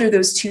 After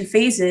those two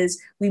phases,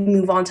 we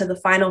move on to the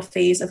final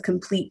phase of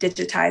complete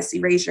digitized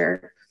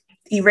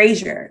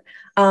erasure.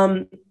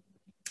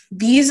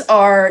 These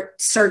are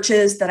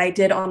searches that I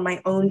did on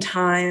my own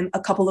time a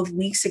couple of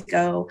weeks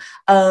ago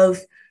of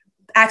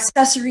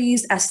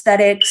accessories,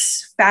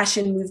 aesthetics,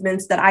 fashion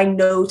movements that I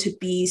know to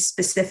be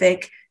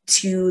specific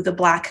to the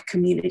Black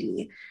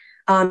community.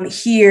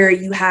 Here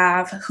you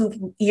have hoop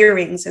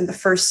earrings in the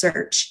first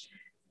search.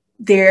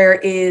 There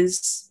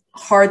is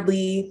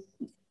hardly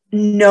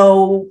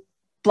no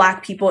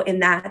Black people in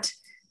that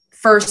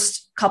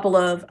first couple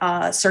of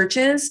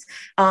searches,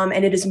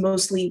 and it is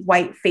mostly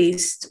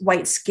white-faced,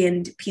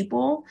 white-skinned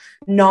people,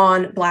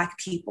 non-Black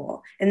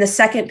people. In the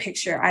second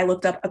picture, I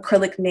looked up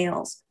acrylic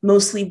nails,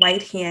 mostly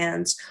white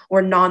hands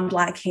or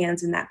non-Black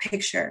hands in that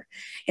picture.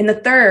 In the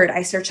third,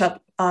 I search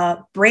up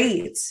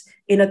braids.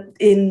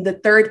 In the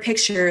third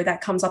picture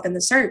that comes up in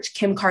the search,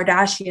 Kim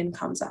Kardashian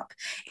comes up,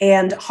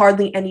 and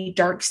hardly any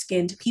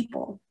dark-skinned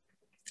people.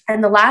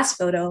 And the last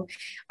photo,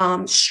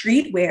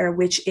 streetwear,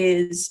 which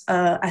is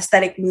an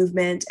aesthetic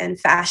movement and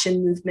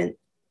fashion movement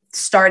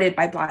started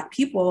by Black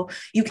people,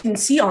 you can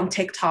see on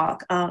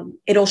TikTok,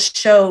 it'll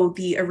show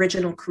the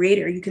original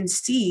creator. You can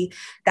see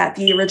that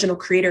the original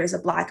creator is a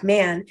Black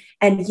man,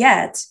 and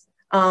yet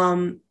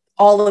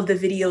all of the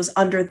videos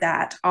under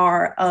that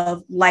are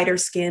of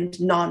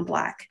lighter-skinned,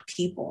 non-Black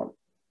people.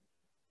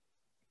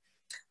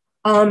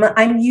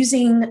 I'm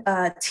using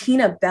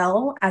Tina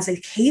Bell as a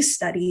case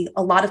study.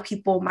 A lot of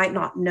people might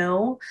not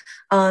know.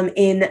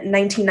 In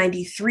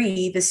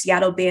 1993, the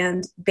Seattle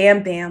band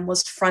Bam Bam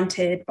was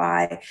fronted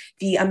by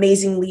the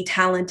amazingly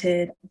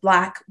talented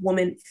Black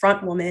woman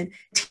frontwoman,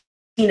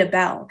 Tina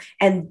Bell,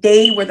 and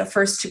they were the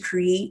first to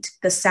create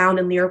the sound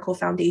and lyrical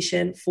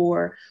foundation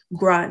for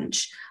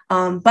grunge.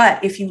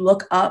 But if you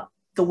look up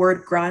the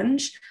word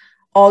grunge,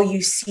 all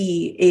you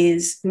see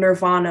is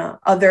Nirvana,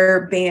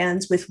 other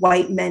bands with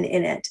white men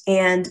in it.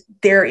 And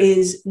there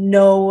is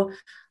no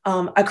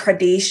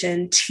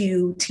accreditation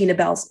to Tina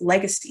Bell's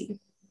legacy.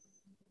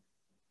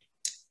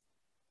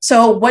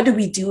 So what do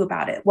we do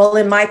about it? Well,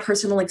 in my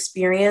personal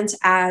experience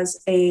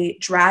as a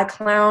drag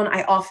clown,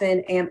 I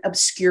often am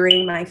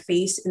obscuring my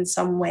face in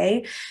some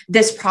way.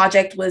 This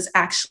project was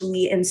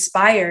actually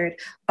inspired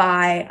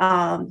by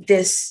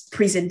this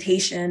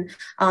presentation.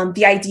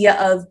 The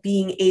idea of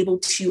being able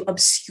to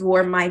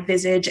obscure my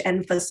visage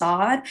and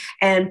facade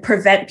and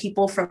prevent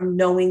people from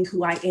knowing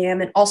who I am,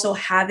 and also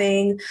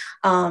having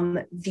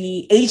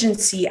the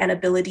agency and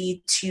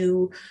ability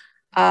to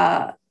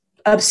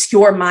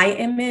obscure my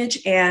image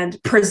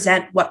and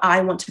present what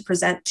I want to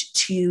present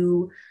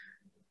to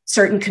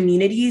certain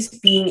communities.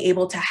 Being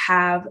able to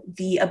have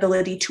the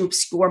ability to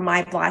obscure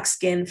my Black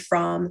skin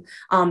from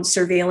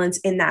surveillance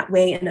in that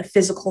way, in a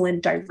physical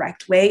and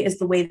direct way, is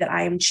the way that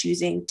I am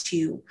choosing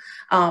to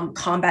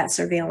combat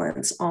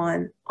surveillance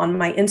on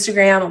my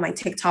Instagram, on my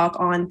TikTok,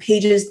 on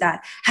pages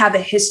that have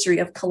a history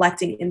of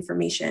collecting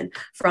information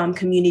from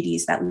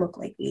communities that look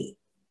like me.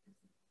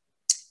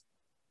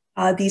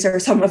 these are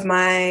some of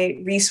my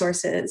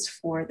resources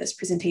for this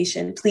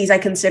presentation. Please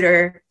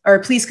consider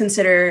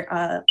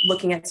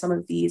looking at some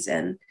of these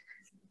and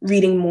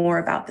reading more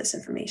about this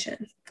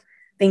information.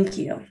 Thank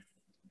you.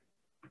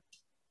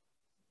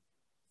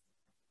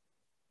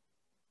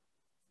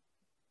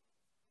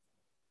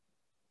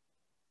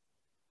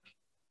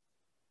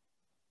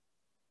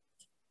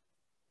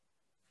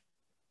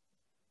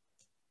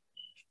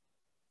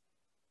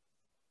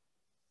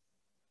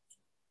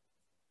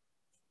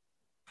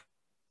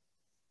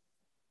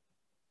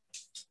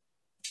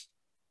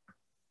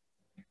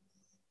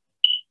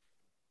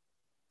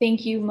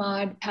 Thank you,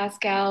 Maud,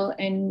 Pascale,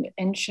 and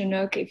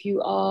Chinouk, if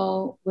you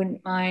all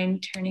wouldn't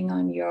mind turning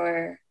on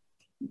your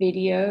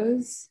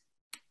videos.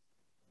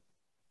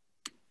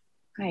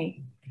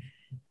 Hi.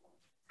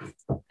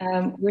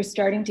 We're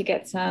starting to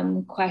get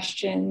some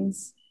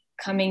questions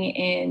coming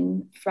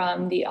in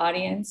from the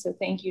audience, so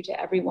thank you to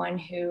everyone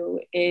who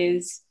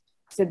is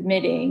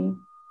submitting.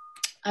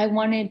 I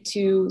wanted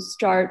to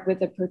start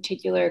with a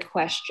particular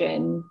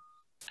question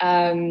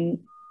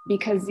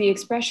because the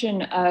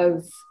expression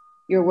of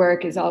your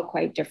work is all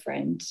quite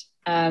different,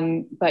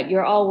 but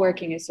you're all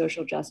working as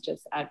social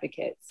justice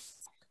advocates.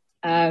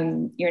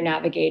 You're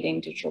navigating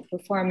digital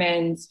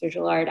performance,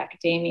 visual art,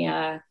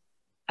 academia,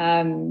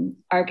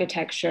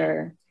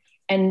 architecture.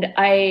 And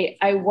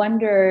I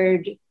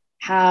wondered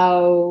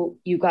how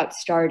you got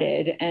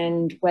started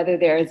and whether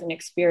there is an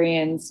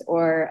experience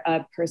or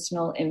a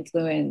personal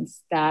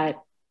influence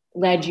that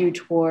led you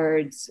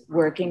towards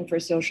working for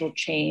social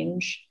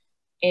change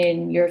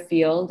in your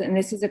field. And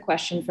this is a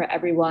question for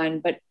everyone,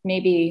 but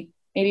maybe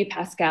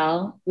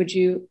Pascale, would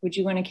you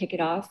want to kick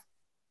it off?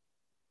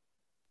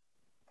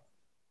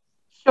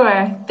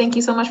 Sure. Thank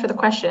you so much for the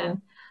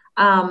question.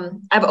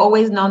 I've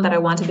always known that I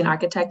wanted to be an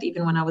architect,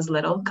 even when I was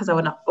little, because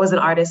I was an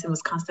artist and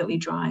was constantly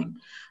drawing.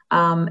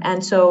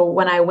 And so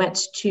when I went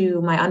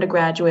to my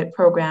undergraduate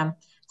program,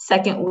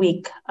 second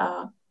week,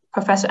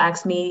 professor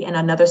asked me and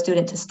another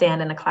student to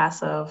stand in a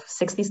class of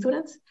 60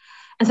 students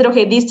and said,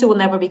 okay, these two will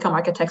never become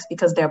architects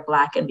because they're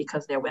Black and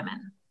because they're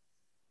women.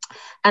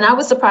 And I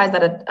was surprised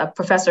that a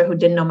professor who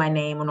didn't know my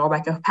name or my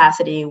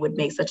capacity would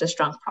make such a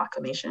strong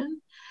proclamation.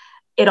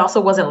 It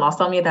also wasn't lost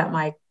on me that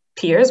my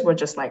peers were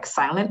just like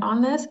silent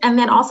on this. And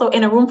then also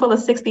in a room full of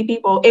 60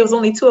 people, it was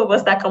only 2 of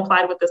us that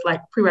complied with this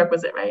like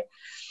prerequisite, right?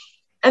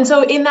 And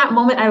so in that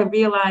moment, I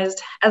realized,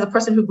 as a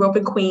person who grew up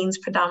in Queens,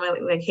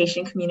 predominantly like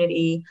Haitian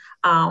community,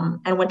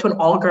 and went to an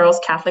all-girls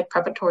Catholic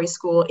preparatory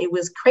school, it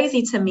was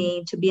crazy to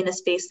me to be in a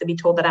space to be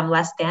told that I'm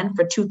less than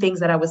for 2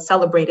 things that I was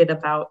celebrated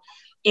about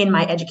in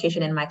my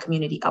education and my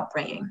community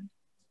upbringing.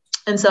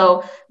 And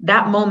so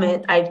that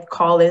moment I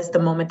call is the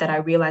moment that I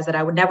realized that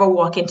I would never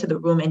walk into the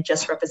room and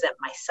just represent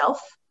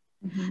myself,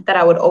 that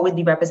I would always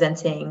be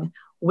representing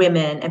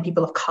women and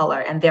people of color.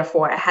 And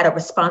therefore I had a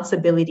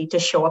responsibility to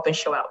show up and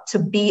show out, to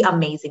be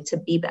amazing, to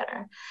be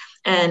better.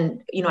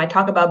 And, you know, I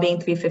talk about being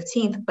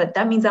 315th, but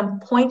that means I'm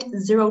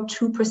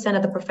 0.02%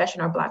 of the profession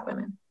are Black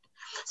women.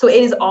 So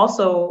it is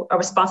also a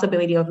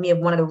responsibility of me, of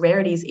one of the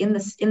rarities in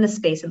the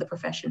space of the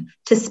profession,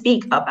 to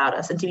speak about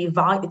us and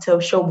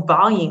to show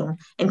volume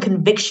and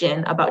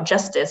conviction about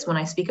justice when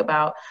I speak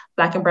about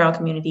Black and brown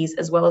communities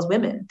as well as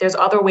women. There's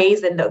other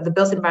ways, and the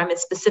built environment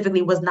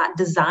specifically was not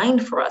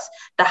designed for us.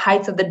 The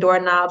heights of the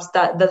doorknobs,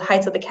 the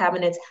heights of the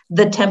cabinets,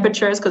 the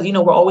temperatures, because you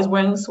know we're always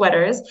wearing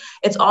sweaters.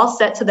 It's all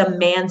set to the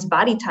man's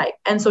body type.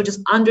 And so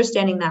just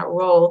understanding that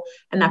role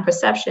and that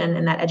perception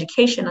and that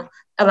education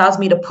allows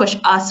me to push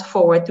us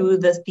forward through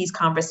these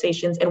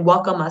conversations and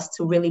welcome us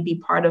to really be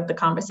part of the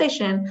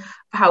conversation of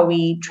how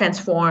we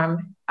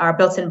transform our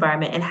built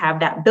environment and have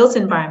that built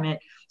environment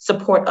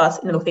support us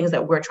in the things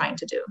that we're trying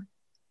to do.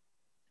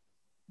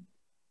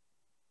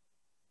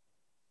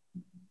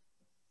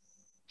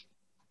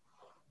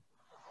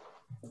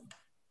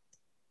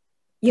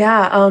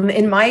 Yeah,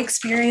 in my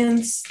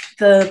experience,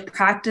 the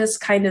practice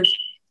kind of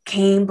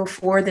came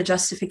before the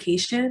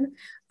justification.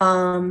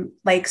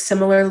 Like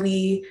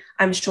similarly,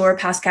 I'm sure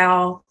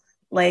Pascale,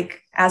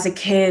 like as a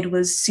kid,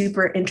 was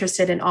super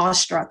interested and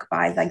awestruck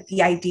by like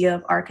the idea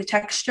of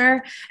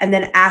architecture, and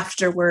then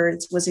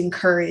afterwards was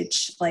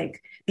encouraged,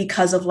 like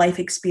because of life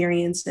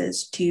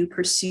experiences, to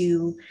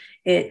pursue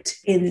it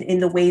in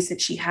the ways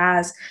that she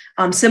has.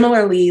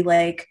 Similarly,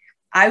 like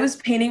I was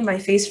painting my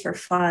face for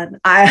fun.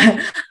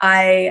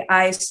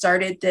 I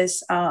started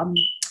this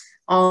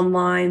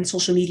online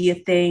social media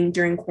thing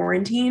during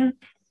quarantine.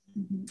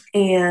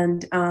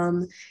 And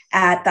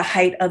at the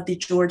height of the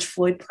George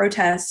Floyd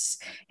protests,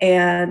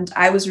 and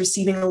I was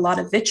receiving a lot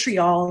of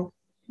vitriol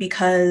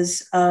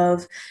because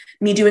of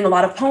me doing a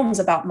lot of poems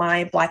about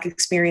my Black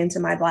experience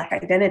and my Black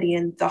identity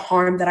and the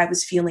harm that I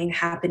was feeling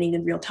happening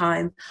in real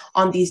time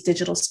on these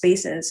digital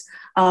spaces.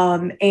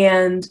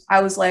 And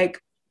I was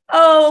like,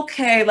 oh,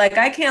 okay, like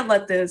I can't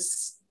let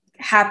this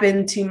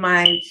happened to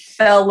my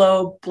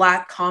fellow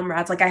Black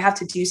comrades. Like, I have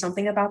to do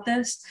something about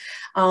this.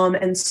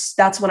 And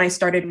that's when I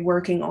started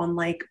working on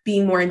like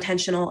being more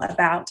intentional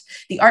about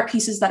the art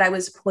pieces that I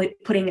was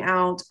putting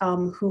out,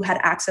 who had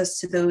access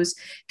to those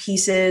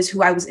pieces,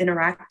 who I was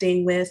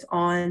interacting with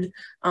on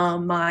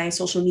my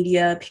social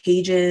media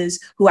pages,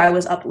 who I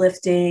was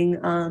uplifting.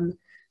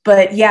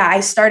 But yeah,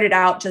 I started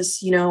out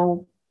just, you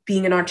know,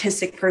 being an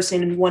artistic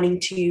person and wanting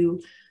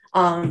to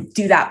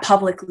do that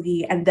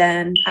publicly. And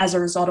then as a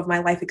result of my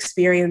life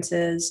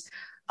experiences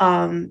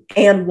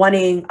and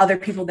wanting other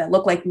people that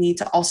look like me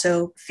to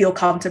also feel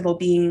comfortable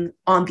being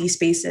on these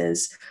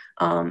spaces,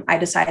 I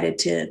decided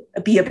to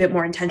be a bit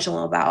more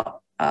intentional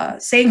about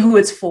saying who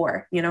it's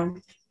for, you know?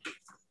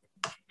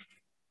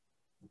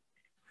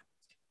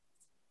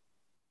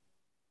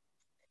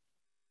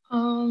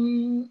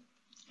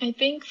 I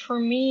think for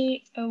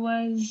me, it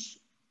was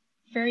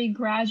very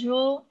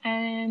gradual,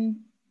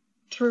 and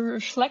through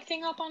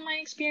reflecting upon my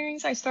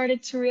experience, I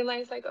started to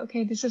realize like,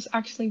 okay, this is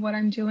actually what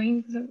I'm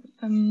doing.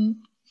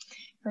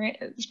 Right,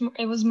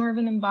 it was more of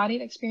an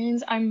embodied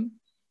experience. I'm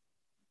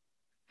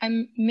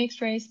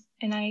mixed race,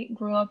 and I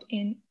grew up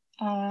in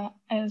a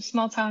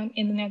small town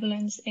in the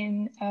Netherlands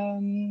in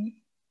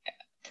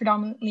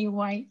predominantly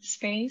white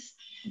space.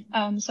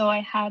 So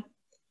I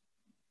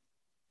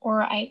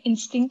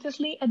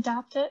instinctively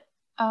adapted.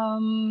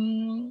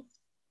 And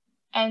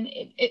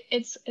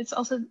it's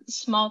also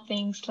small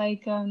things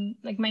like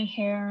my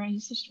hair. I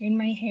used to straighten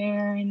my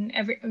hair and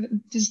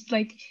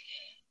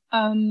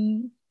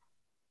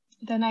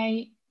then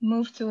I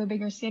moved to a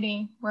bigger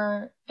city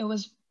where it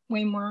was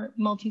way more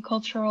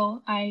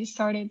multicultural. I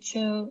started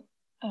to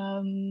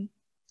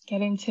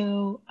get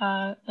into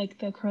like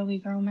the curly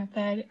girl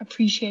method,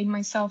 appreciate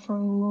myself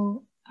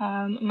for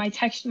my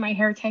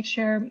hair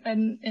texture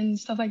and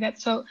stuff like that.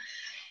 So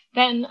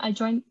then I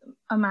joined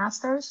a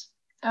master's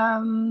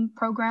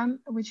program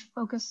which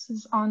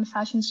focuses on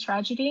fashion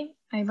strategy.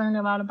 I learned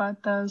a lot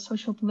about the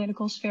social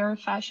political sphere of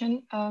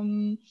fashion,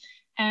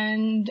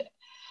 and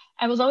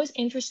I was always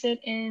interested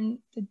in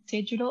the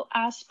digital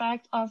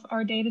aspect of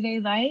our day-to-day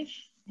life.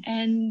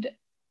 And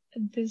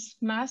this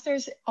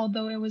master's,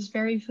 although it was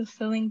very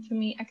fulfilling to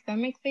me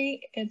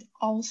academically, it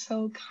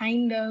also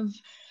kind of,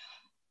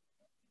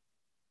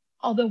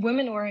 although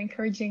women were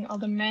encouraging,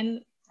 although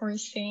men were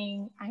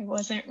saying I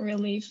wasn't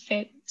really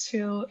fit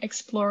to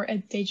explore a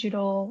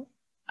digital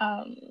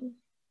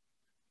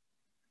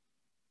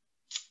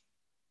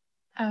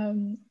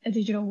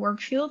work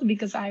field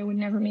because I would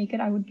never make it.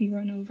 I would be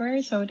run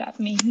over. So that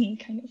made me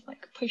kind of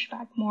like push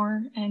back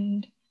more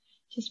and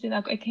just be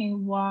like, okay,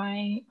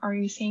 why are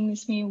you saying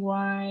this to me?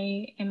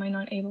 Why am I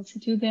not able to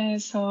do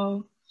this?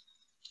 So,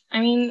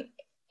 I mean,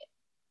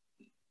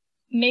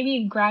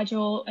 maybe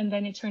gradual, and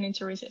then it turned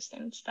into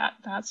resistance.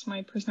 That's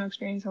my personal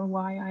experience, or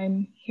why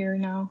I'm here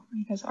now,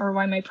 I guess, or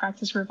why my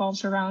practice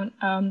revolves around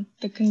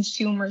the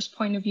consumer's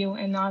point of view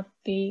and not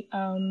the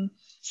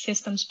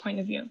system's point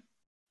of view.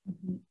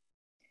 Mm-hmm.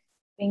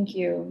 Thank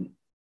you.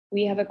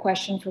 We have a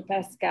question for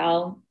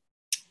Pascale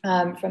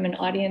from an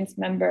audience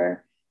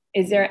member.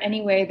 Is there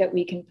any way that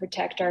we can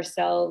protect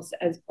ourselves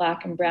as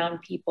Black and Brown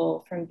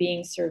people from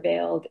being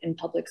surveilled in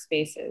public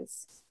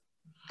spaces?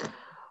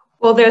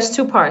 Well, there's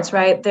two parts,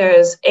 right?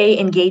 There's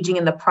engaging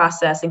in the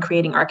process and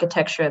creating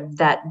architecture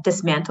that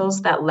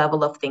dismantles that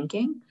level of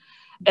thinking.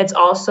 It's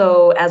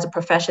also, as a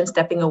profession,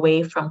 stepping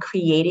away from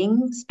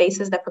creating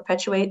spaces that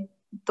perpetuate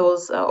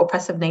those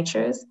oppressive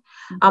natures.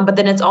 But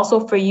then it's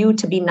also for you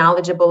to be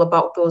knowledgeable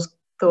about those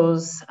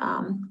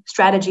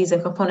strategies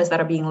and components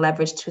that are being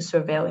leveraged to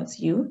surveillance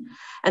you.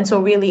 And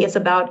so really it's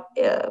about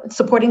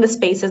supporting the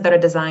spaces that are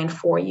designed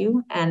for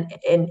you and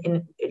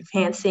in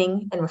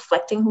enhancing and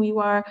reflecting who you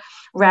are,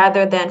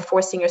 rather than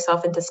forcing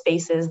yourself into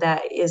spaces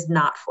that is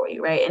not for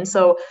you, right? And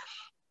so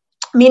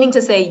meaning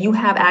to say you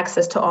have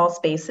access to all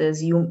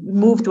spaces, you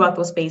move throughout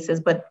those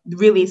spaces, but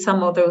really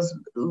some of those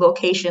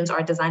locations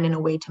are designed in a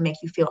way to make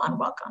you feel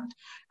unwelcomed,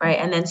 right?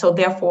 And then so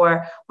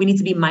therefore we need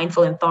to be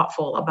mindful and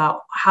thoughtful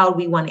about how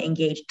we want to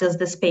engage. Does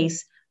this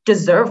space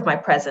deserve my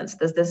presence?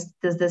 Does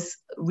this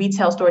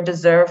retail store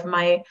deserve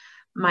my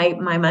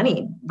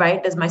money,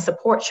 right? Does my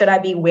support, should I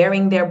be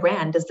wearing their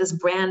brand? Does this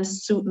brand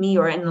suit me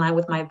or in line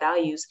with my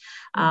values?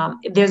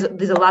 There's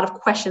a lot of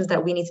questions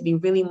that we need to be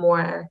really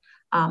more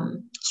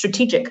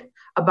strategic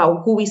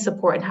about who we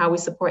support and how we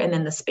support, and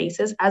then the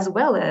spaces, as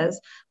well as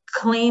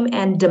claim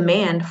and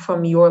demand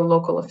from your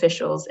local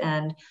officials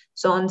and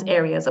zones,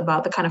 areas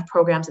about the kind of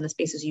programs and the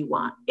spaces you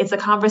want. It's a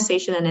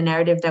conversation and a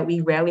narrative that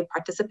we rarely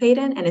participate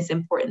in, and it's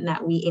important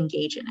that we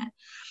engage in it.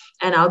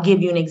 And I'll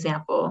give you an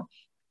example.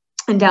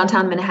 In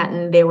downtown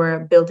Manhattan, they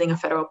were building a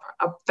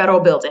federal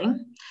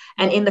building,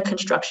 and in the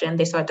construction,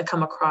 they started to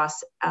come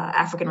across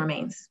African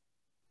remains.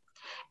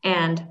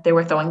 And they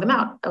were throwing them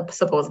out,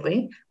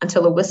 supposedly,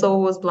 until a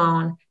whistle was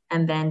blown,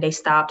 and then they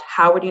stopped.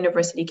 Howard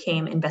University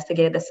came,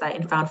 investigated the site,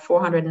 and found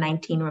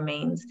 419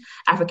 remains,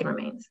 African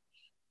remains.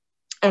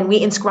 And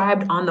we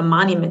inscribed on the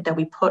monument that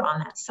we put on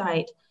that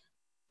site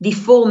the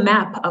full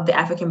map of the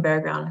African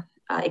burial ground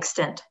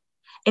extent.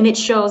 And it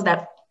shows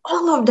that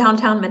all of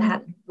downtown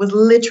Manhattan was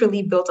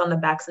literally built on the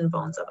backs and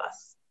bones of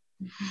us.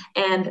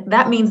 And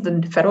that means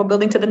the federal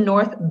building to the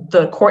north,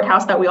 the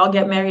courthouse that we all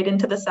get married in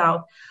to the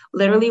south,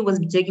 literally was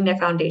digging their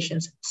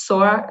foundations,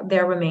 saw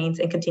their remains,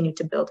 and continued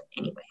to build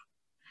anyway.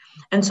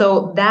 And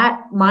so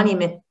that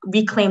monument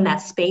reclaimed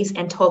that space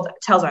and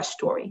tells our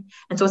story.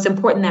 And so it's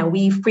important that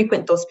we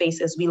frequent those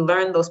spaces, we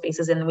learn those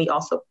spaces, and we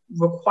also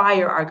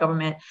require our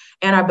government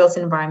and our built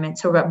environment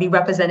to be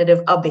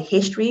representative of the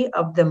history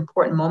of the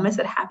important moments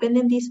that happened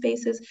in these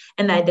spaces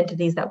and the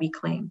identities that we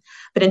claim.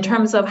 But in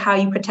terms of how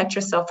you protect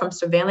yourself from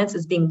surveillance,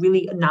 is being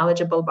really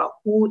knowledgeable about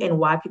who and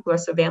why people are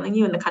surveilling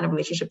you and the kind of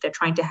relationship they're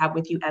trying to have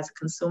with you as a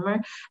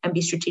consumer, and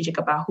be strategic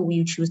about who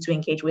you choose to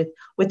engage with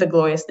the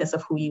gloriousness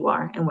of who you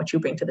are and what you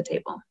bring to the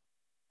table.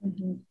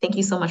 Thank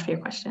you so much for your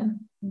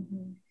question.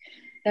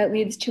 That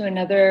leads to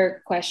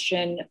another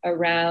question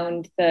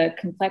around the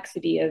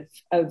complexity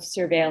of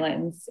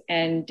surveillance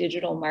and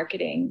digital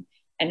marketing,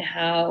 and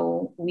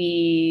how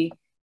we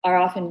are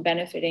often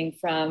benefiting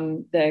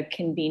from the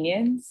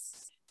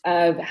convenience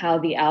of how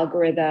the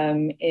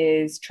algorithm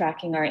is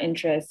tracking our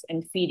interests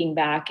and feeding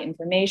back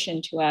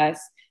information to us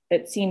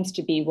that seems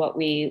to be what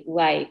we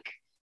like.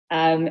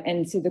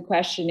 And so the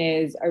question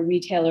is, are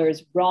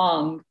retailers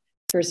wrong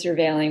for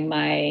surveilling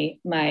my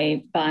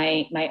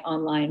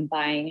online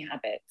buying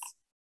habits?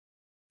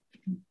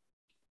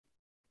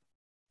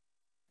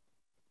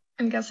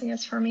 I'm guessing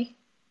it's for me.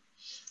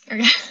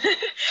 Okay.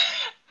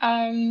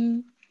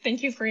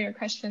 Thank you for your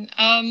question.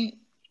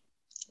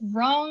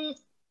 Wrong.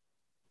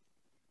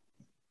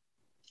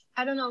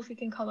 I don't know if we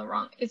can call it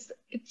wrong.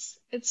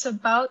 It's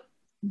about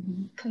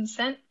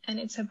consent, and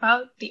it's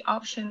about the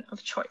option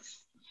of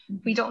choice.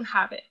 We don't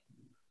have it.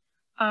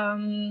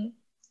 And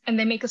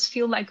they make us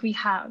feel like we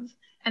have,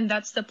 and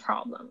that's the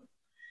problem.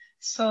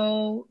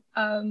 So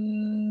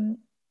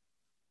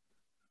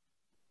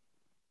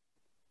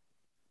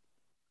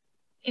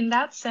in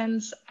that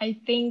sense, I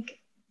think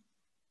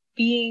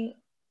being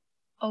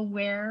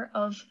aware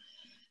of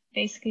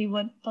basically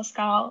what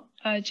Pascale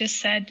just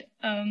said,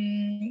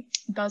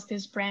 does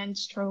this brand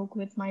stroke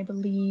with my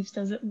beliefs?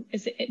 Does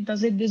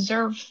it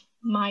deserve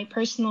my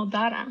personal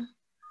data?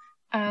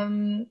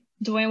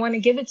 Do I want to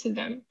give it to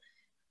them?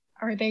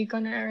 Are they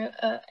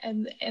gonna,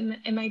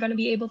 am I gonna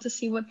be able to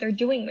see what they're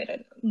doing with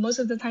it? Most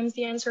of the times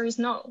the answer is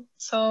no.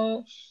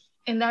 So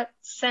in that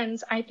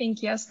sense, I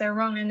think, yes, they're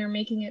wrong, and they're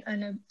making it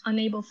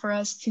unable for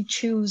us to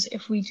choose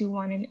if we do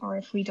want it or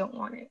if we don't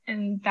want it.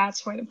 And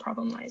that's where the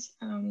problem lies.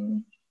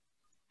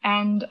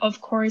 And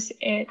of course,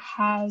 it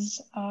has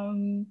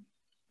a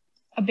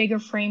bigger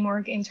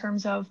framework in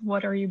terms of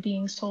what are you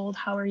being sold,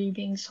 how are you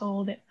being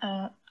sold,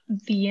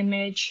 the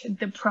image,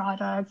 the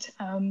product,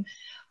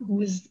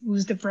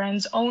 who's the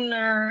brand's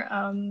owner.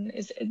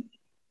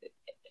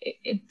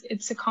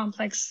 It's a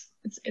complex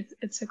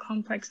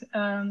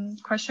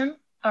question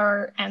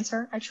or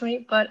answer,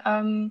 actually. But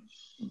I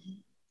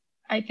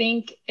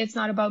think it's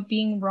not about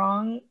being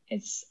wrong.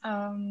 It's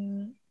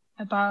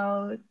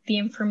about the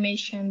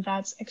information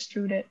that's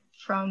extruded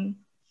from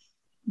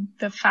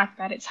the fact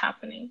that it's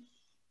happening.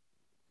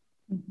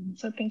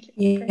 So thank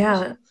you.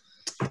 Yeah.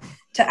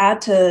 To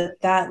add to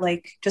that,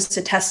 like just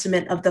a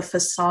testament of the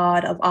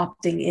facade of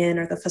opting in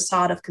or the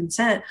facade of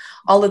consent,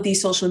 all of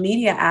these social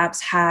media apps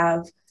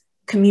have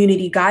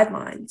community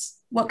guidelines.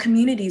 What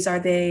communities are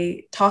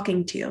they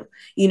talking to?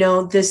 You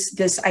know,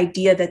 this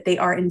idea that they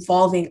are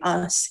involving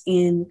us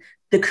in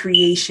the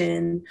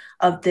creation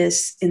of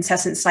this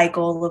incessant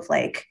cycle of,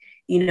 like,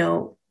 you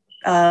know,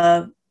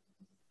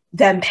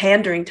 them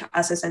pandering to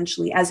us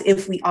essentially, as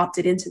if we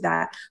opted into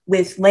that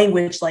with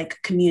language like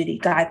community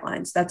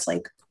guidelines. That's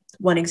like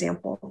one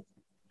example.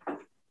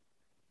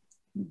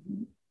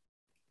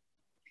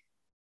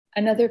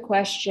 Another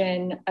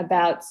question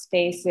about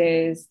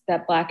spaces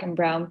that Black and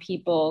Brown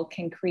people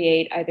can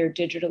create either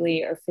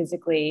digitally or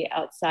physically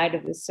outside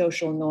of the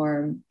social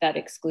norm that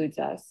excludes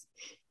us.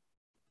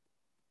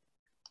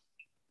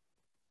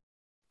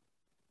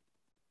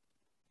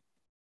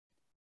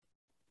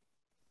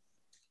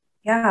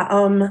 Yeah,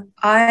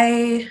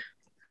 I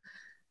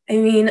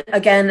mean,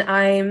 again,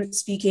 I'm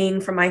speaking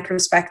from my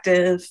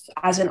perspective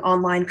as an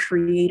online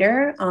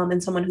creator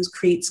and someone who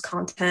creates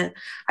content.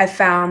 I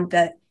found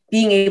that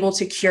being able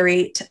to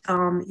curate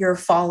your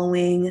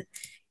following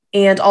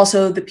and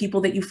also the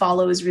people that you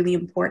follow is really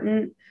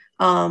important.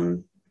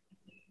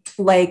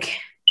 Like,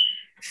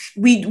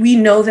 we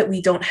know that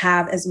we don't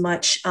have as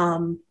much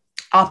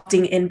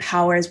opting in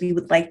power as we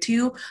would like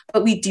to,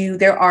 but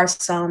there are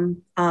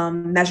some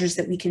measures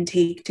that we can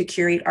take to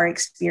curate our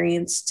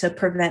experience to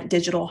prevent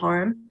digital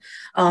harm.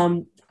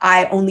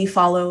 I only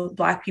follow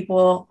Black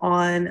people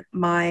on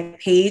my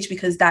page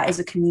because that is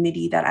a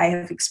community that I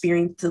have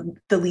experienced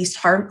the least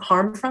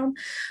harm from.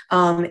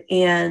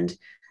 And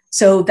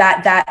so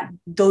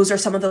those are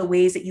some of the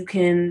ways that you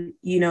can,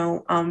 you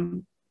know,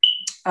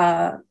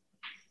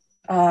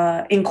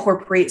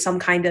 incorporate some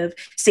kind of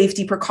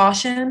safety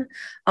precaution.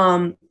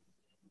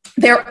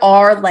 There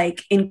are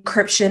like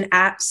encryption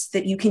apps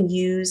that you can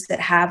use that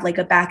have like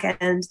a back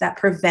end that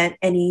prevent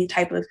any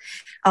type of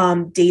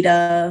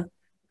data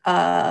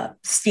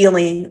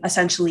stealing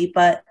essentially.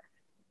 But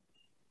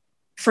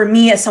for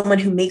me, as someone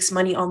who makes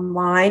money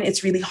online,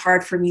 it's really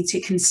hard for me to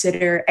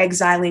consider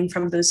exiling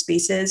from those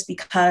spaces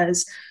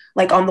because,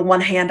 like, on the one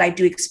hand, I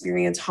do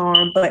experience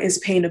harm, but it's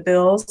paying the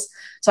bills.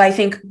 So I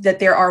think that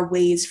there are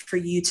ways for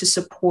you to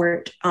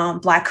support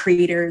Black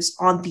creators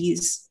on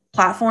these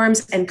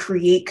platforms and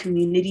create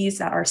communities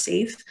that are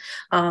safe.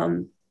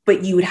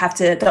 But you would have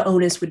to, the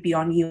onus would be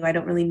on you. I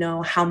don't really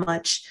know how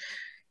much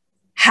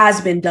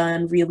has been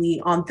done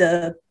really on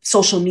the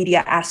social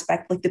media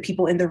aspect, like the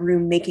people in the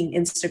room making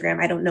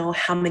Instagram. I don't know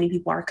how many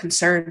people are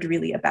concerned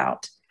really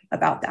about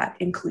that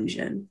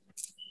inclusion.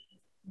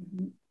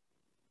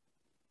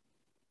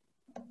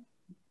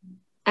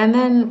 And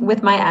then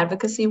with my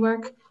advocacy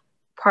work,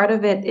 part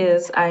of it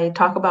is I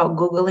talk about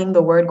Googling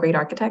the word great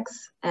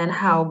architects and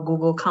how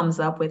Google comes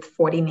up with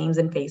 40 names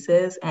and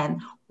faces,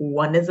 and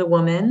 1 is a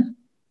woman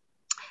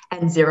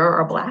and 0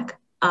 are Black.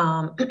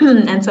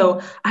 And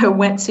so I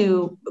went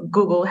to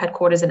Google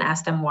headquarters and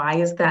asked them, why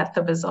is that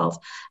the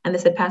result? And they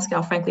said,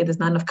 Pascale, frankly, there's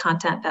not enough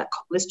content that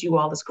lists you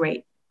all as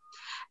great.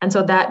 And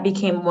so that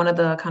became one of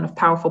the kind of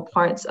powerful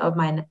parts of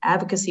my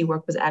advocacy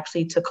work, was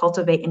actually to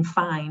cultivate and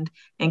find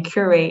and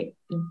curate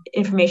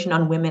information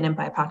on women and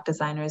BIPOC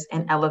designers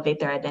and elevate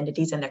their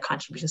identities and their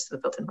contributions to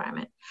the built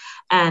environment.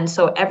 And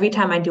so every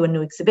time I do a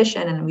new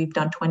exhibition, and we've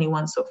done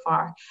 21 so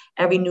far,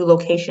 every new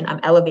location, I'm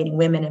elevating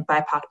women and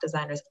BIPOC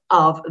designers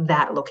of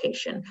that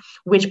location,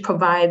 which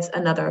provides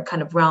another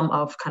kind of realm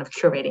of kind of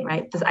curating,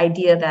 right? This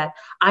idea that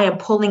I am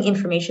pulling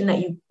information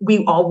that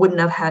we all wouldn't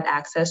have had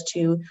access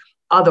to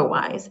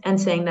otherwise, and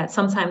saying that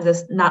sometimes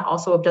it's not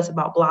also just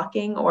about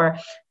blocking or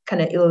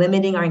kind of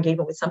limiting our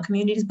engagement with some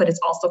communities, but it's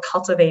also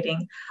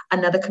cultivating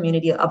another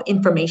community of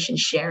information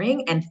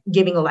sharing and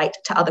giving light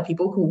to other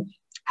people who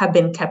have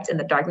been kept in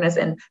the darkness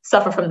and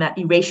suffer from that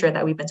erasure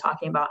that we've been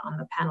talking about on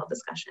the panel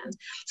discussions.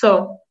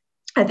 So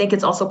I think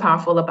it's also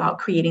powerful about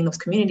creating those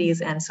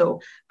communities. And so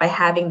by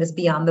having this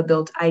Beyond the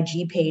Built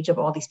IG page of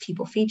all these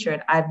people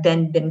featured, I've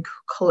then been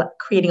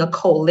creating a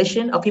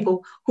coalition of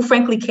people who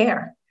frankly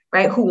care,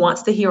 right? Who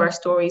wants to hear our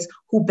stories,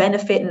 who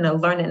benefit and are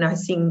learning and are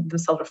seeing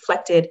themselves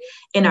reflected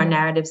in our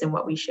narratives and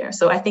what we share.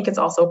 So I think it's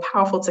also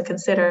powerful to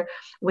consider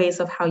ways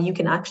of how you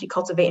can actually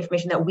cultivate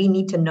information that we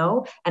need to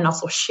know and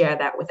also share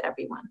that with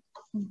everyone.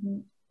 Mm-hmm.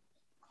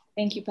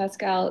 Thank you,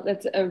 Pascale.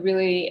 That's a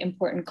really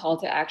important call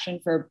to action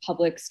for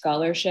public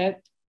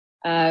scholarship.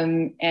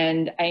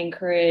 And I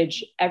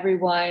encourage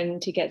everyone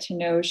to get to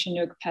know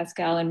Chinouk,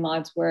 Pascale, and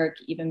Maud's work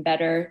even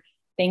better.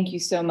 Thank you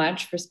so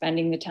much for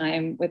spending the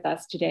time with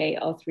us today,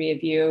 all 3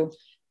 of you.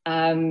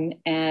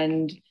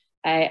 And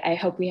I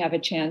hope we have a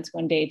chance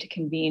one day to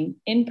convene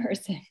in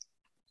person.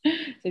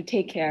 So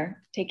take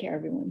care. Take care,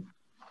 everyone.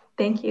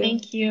 Thank you.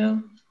 Thank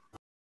you.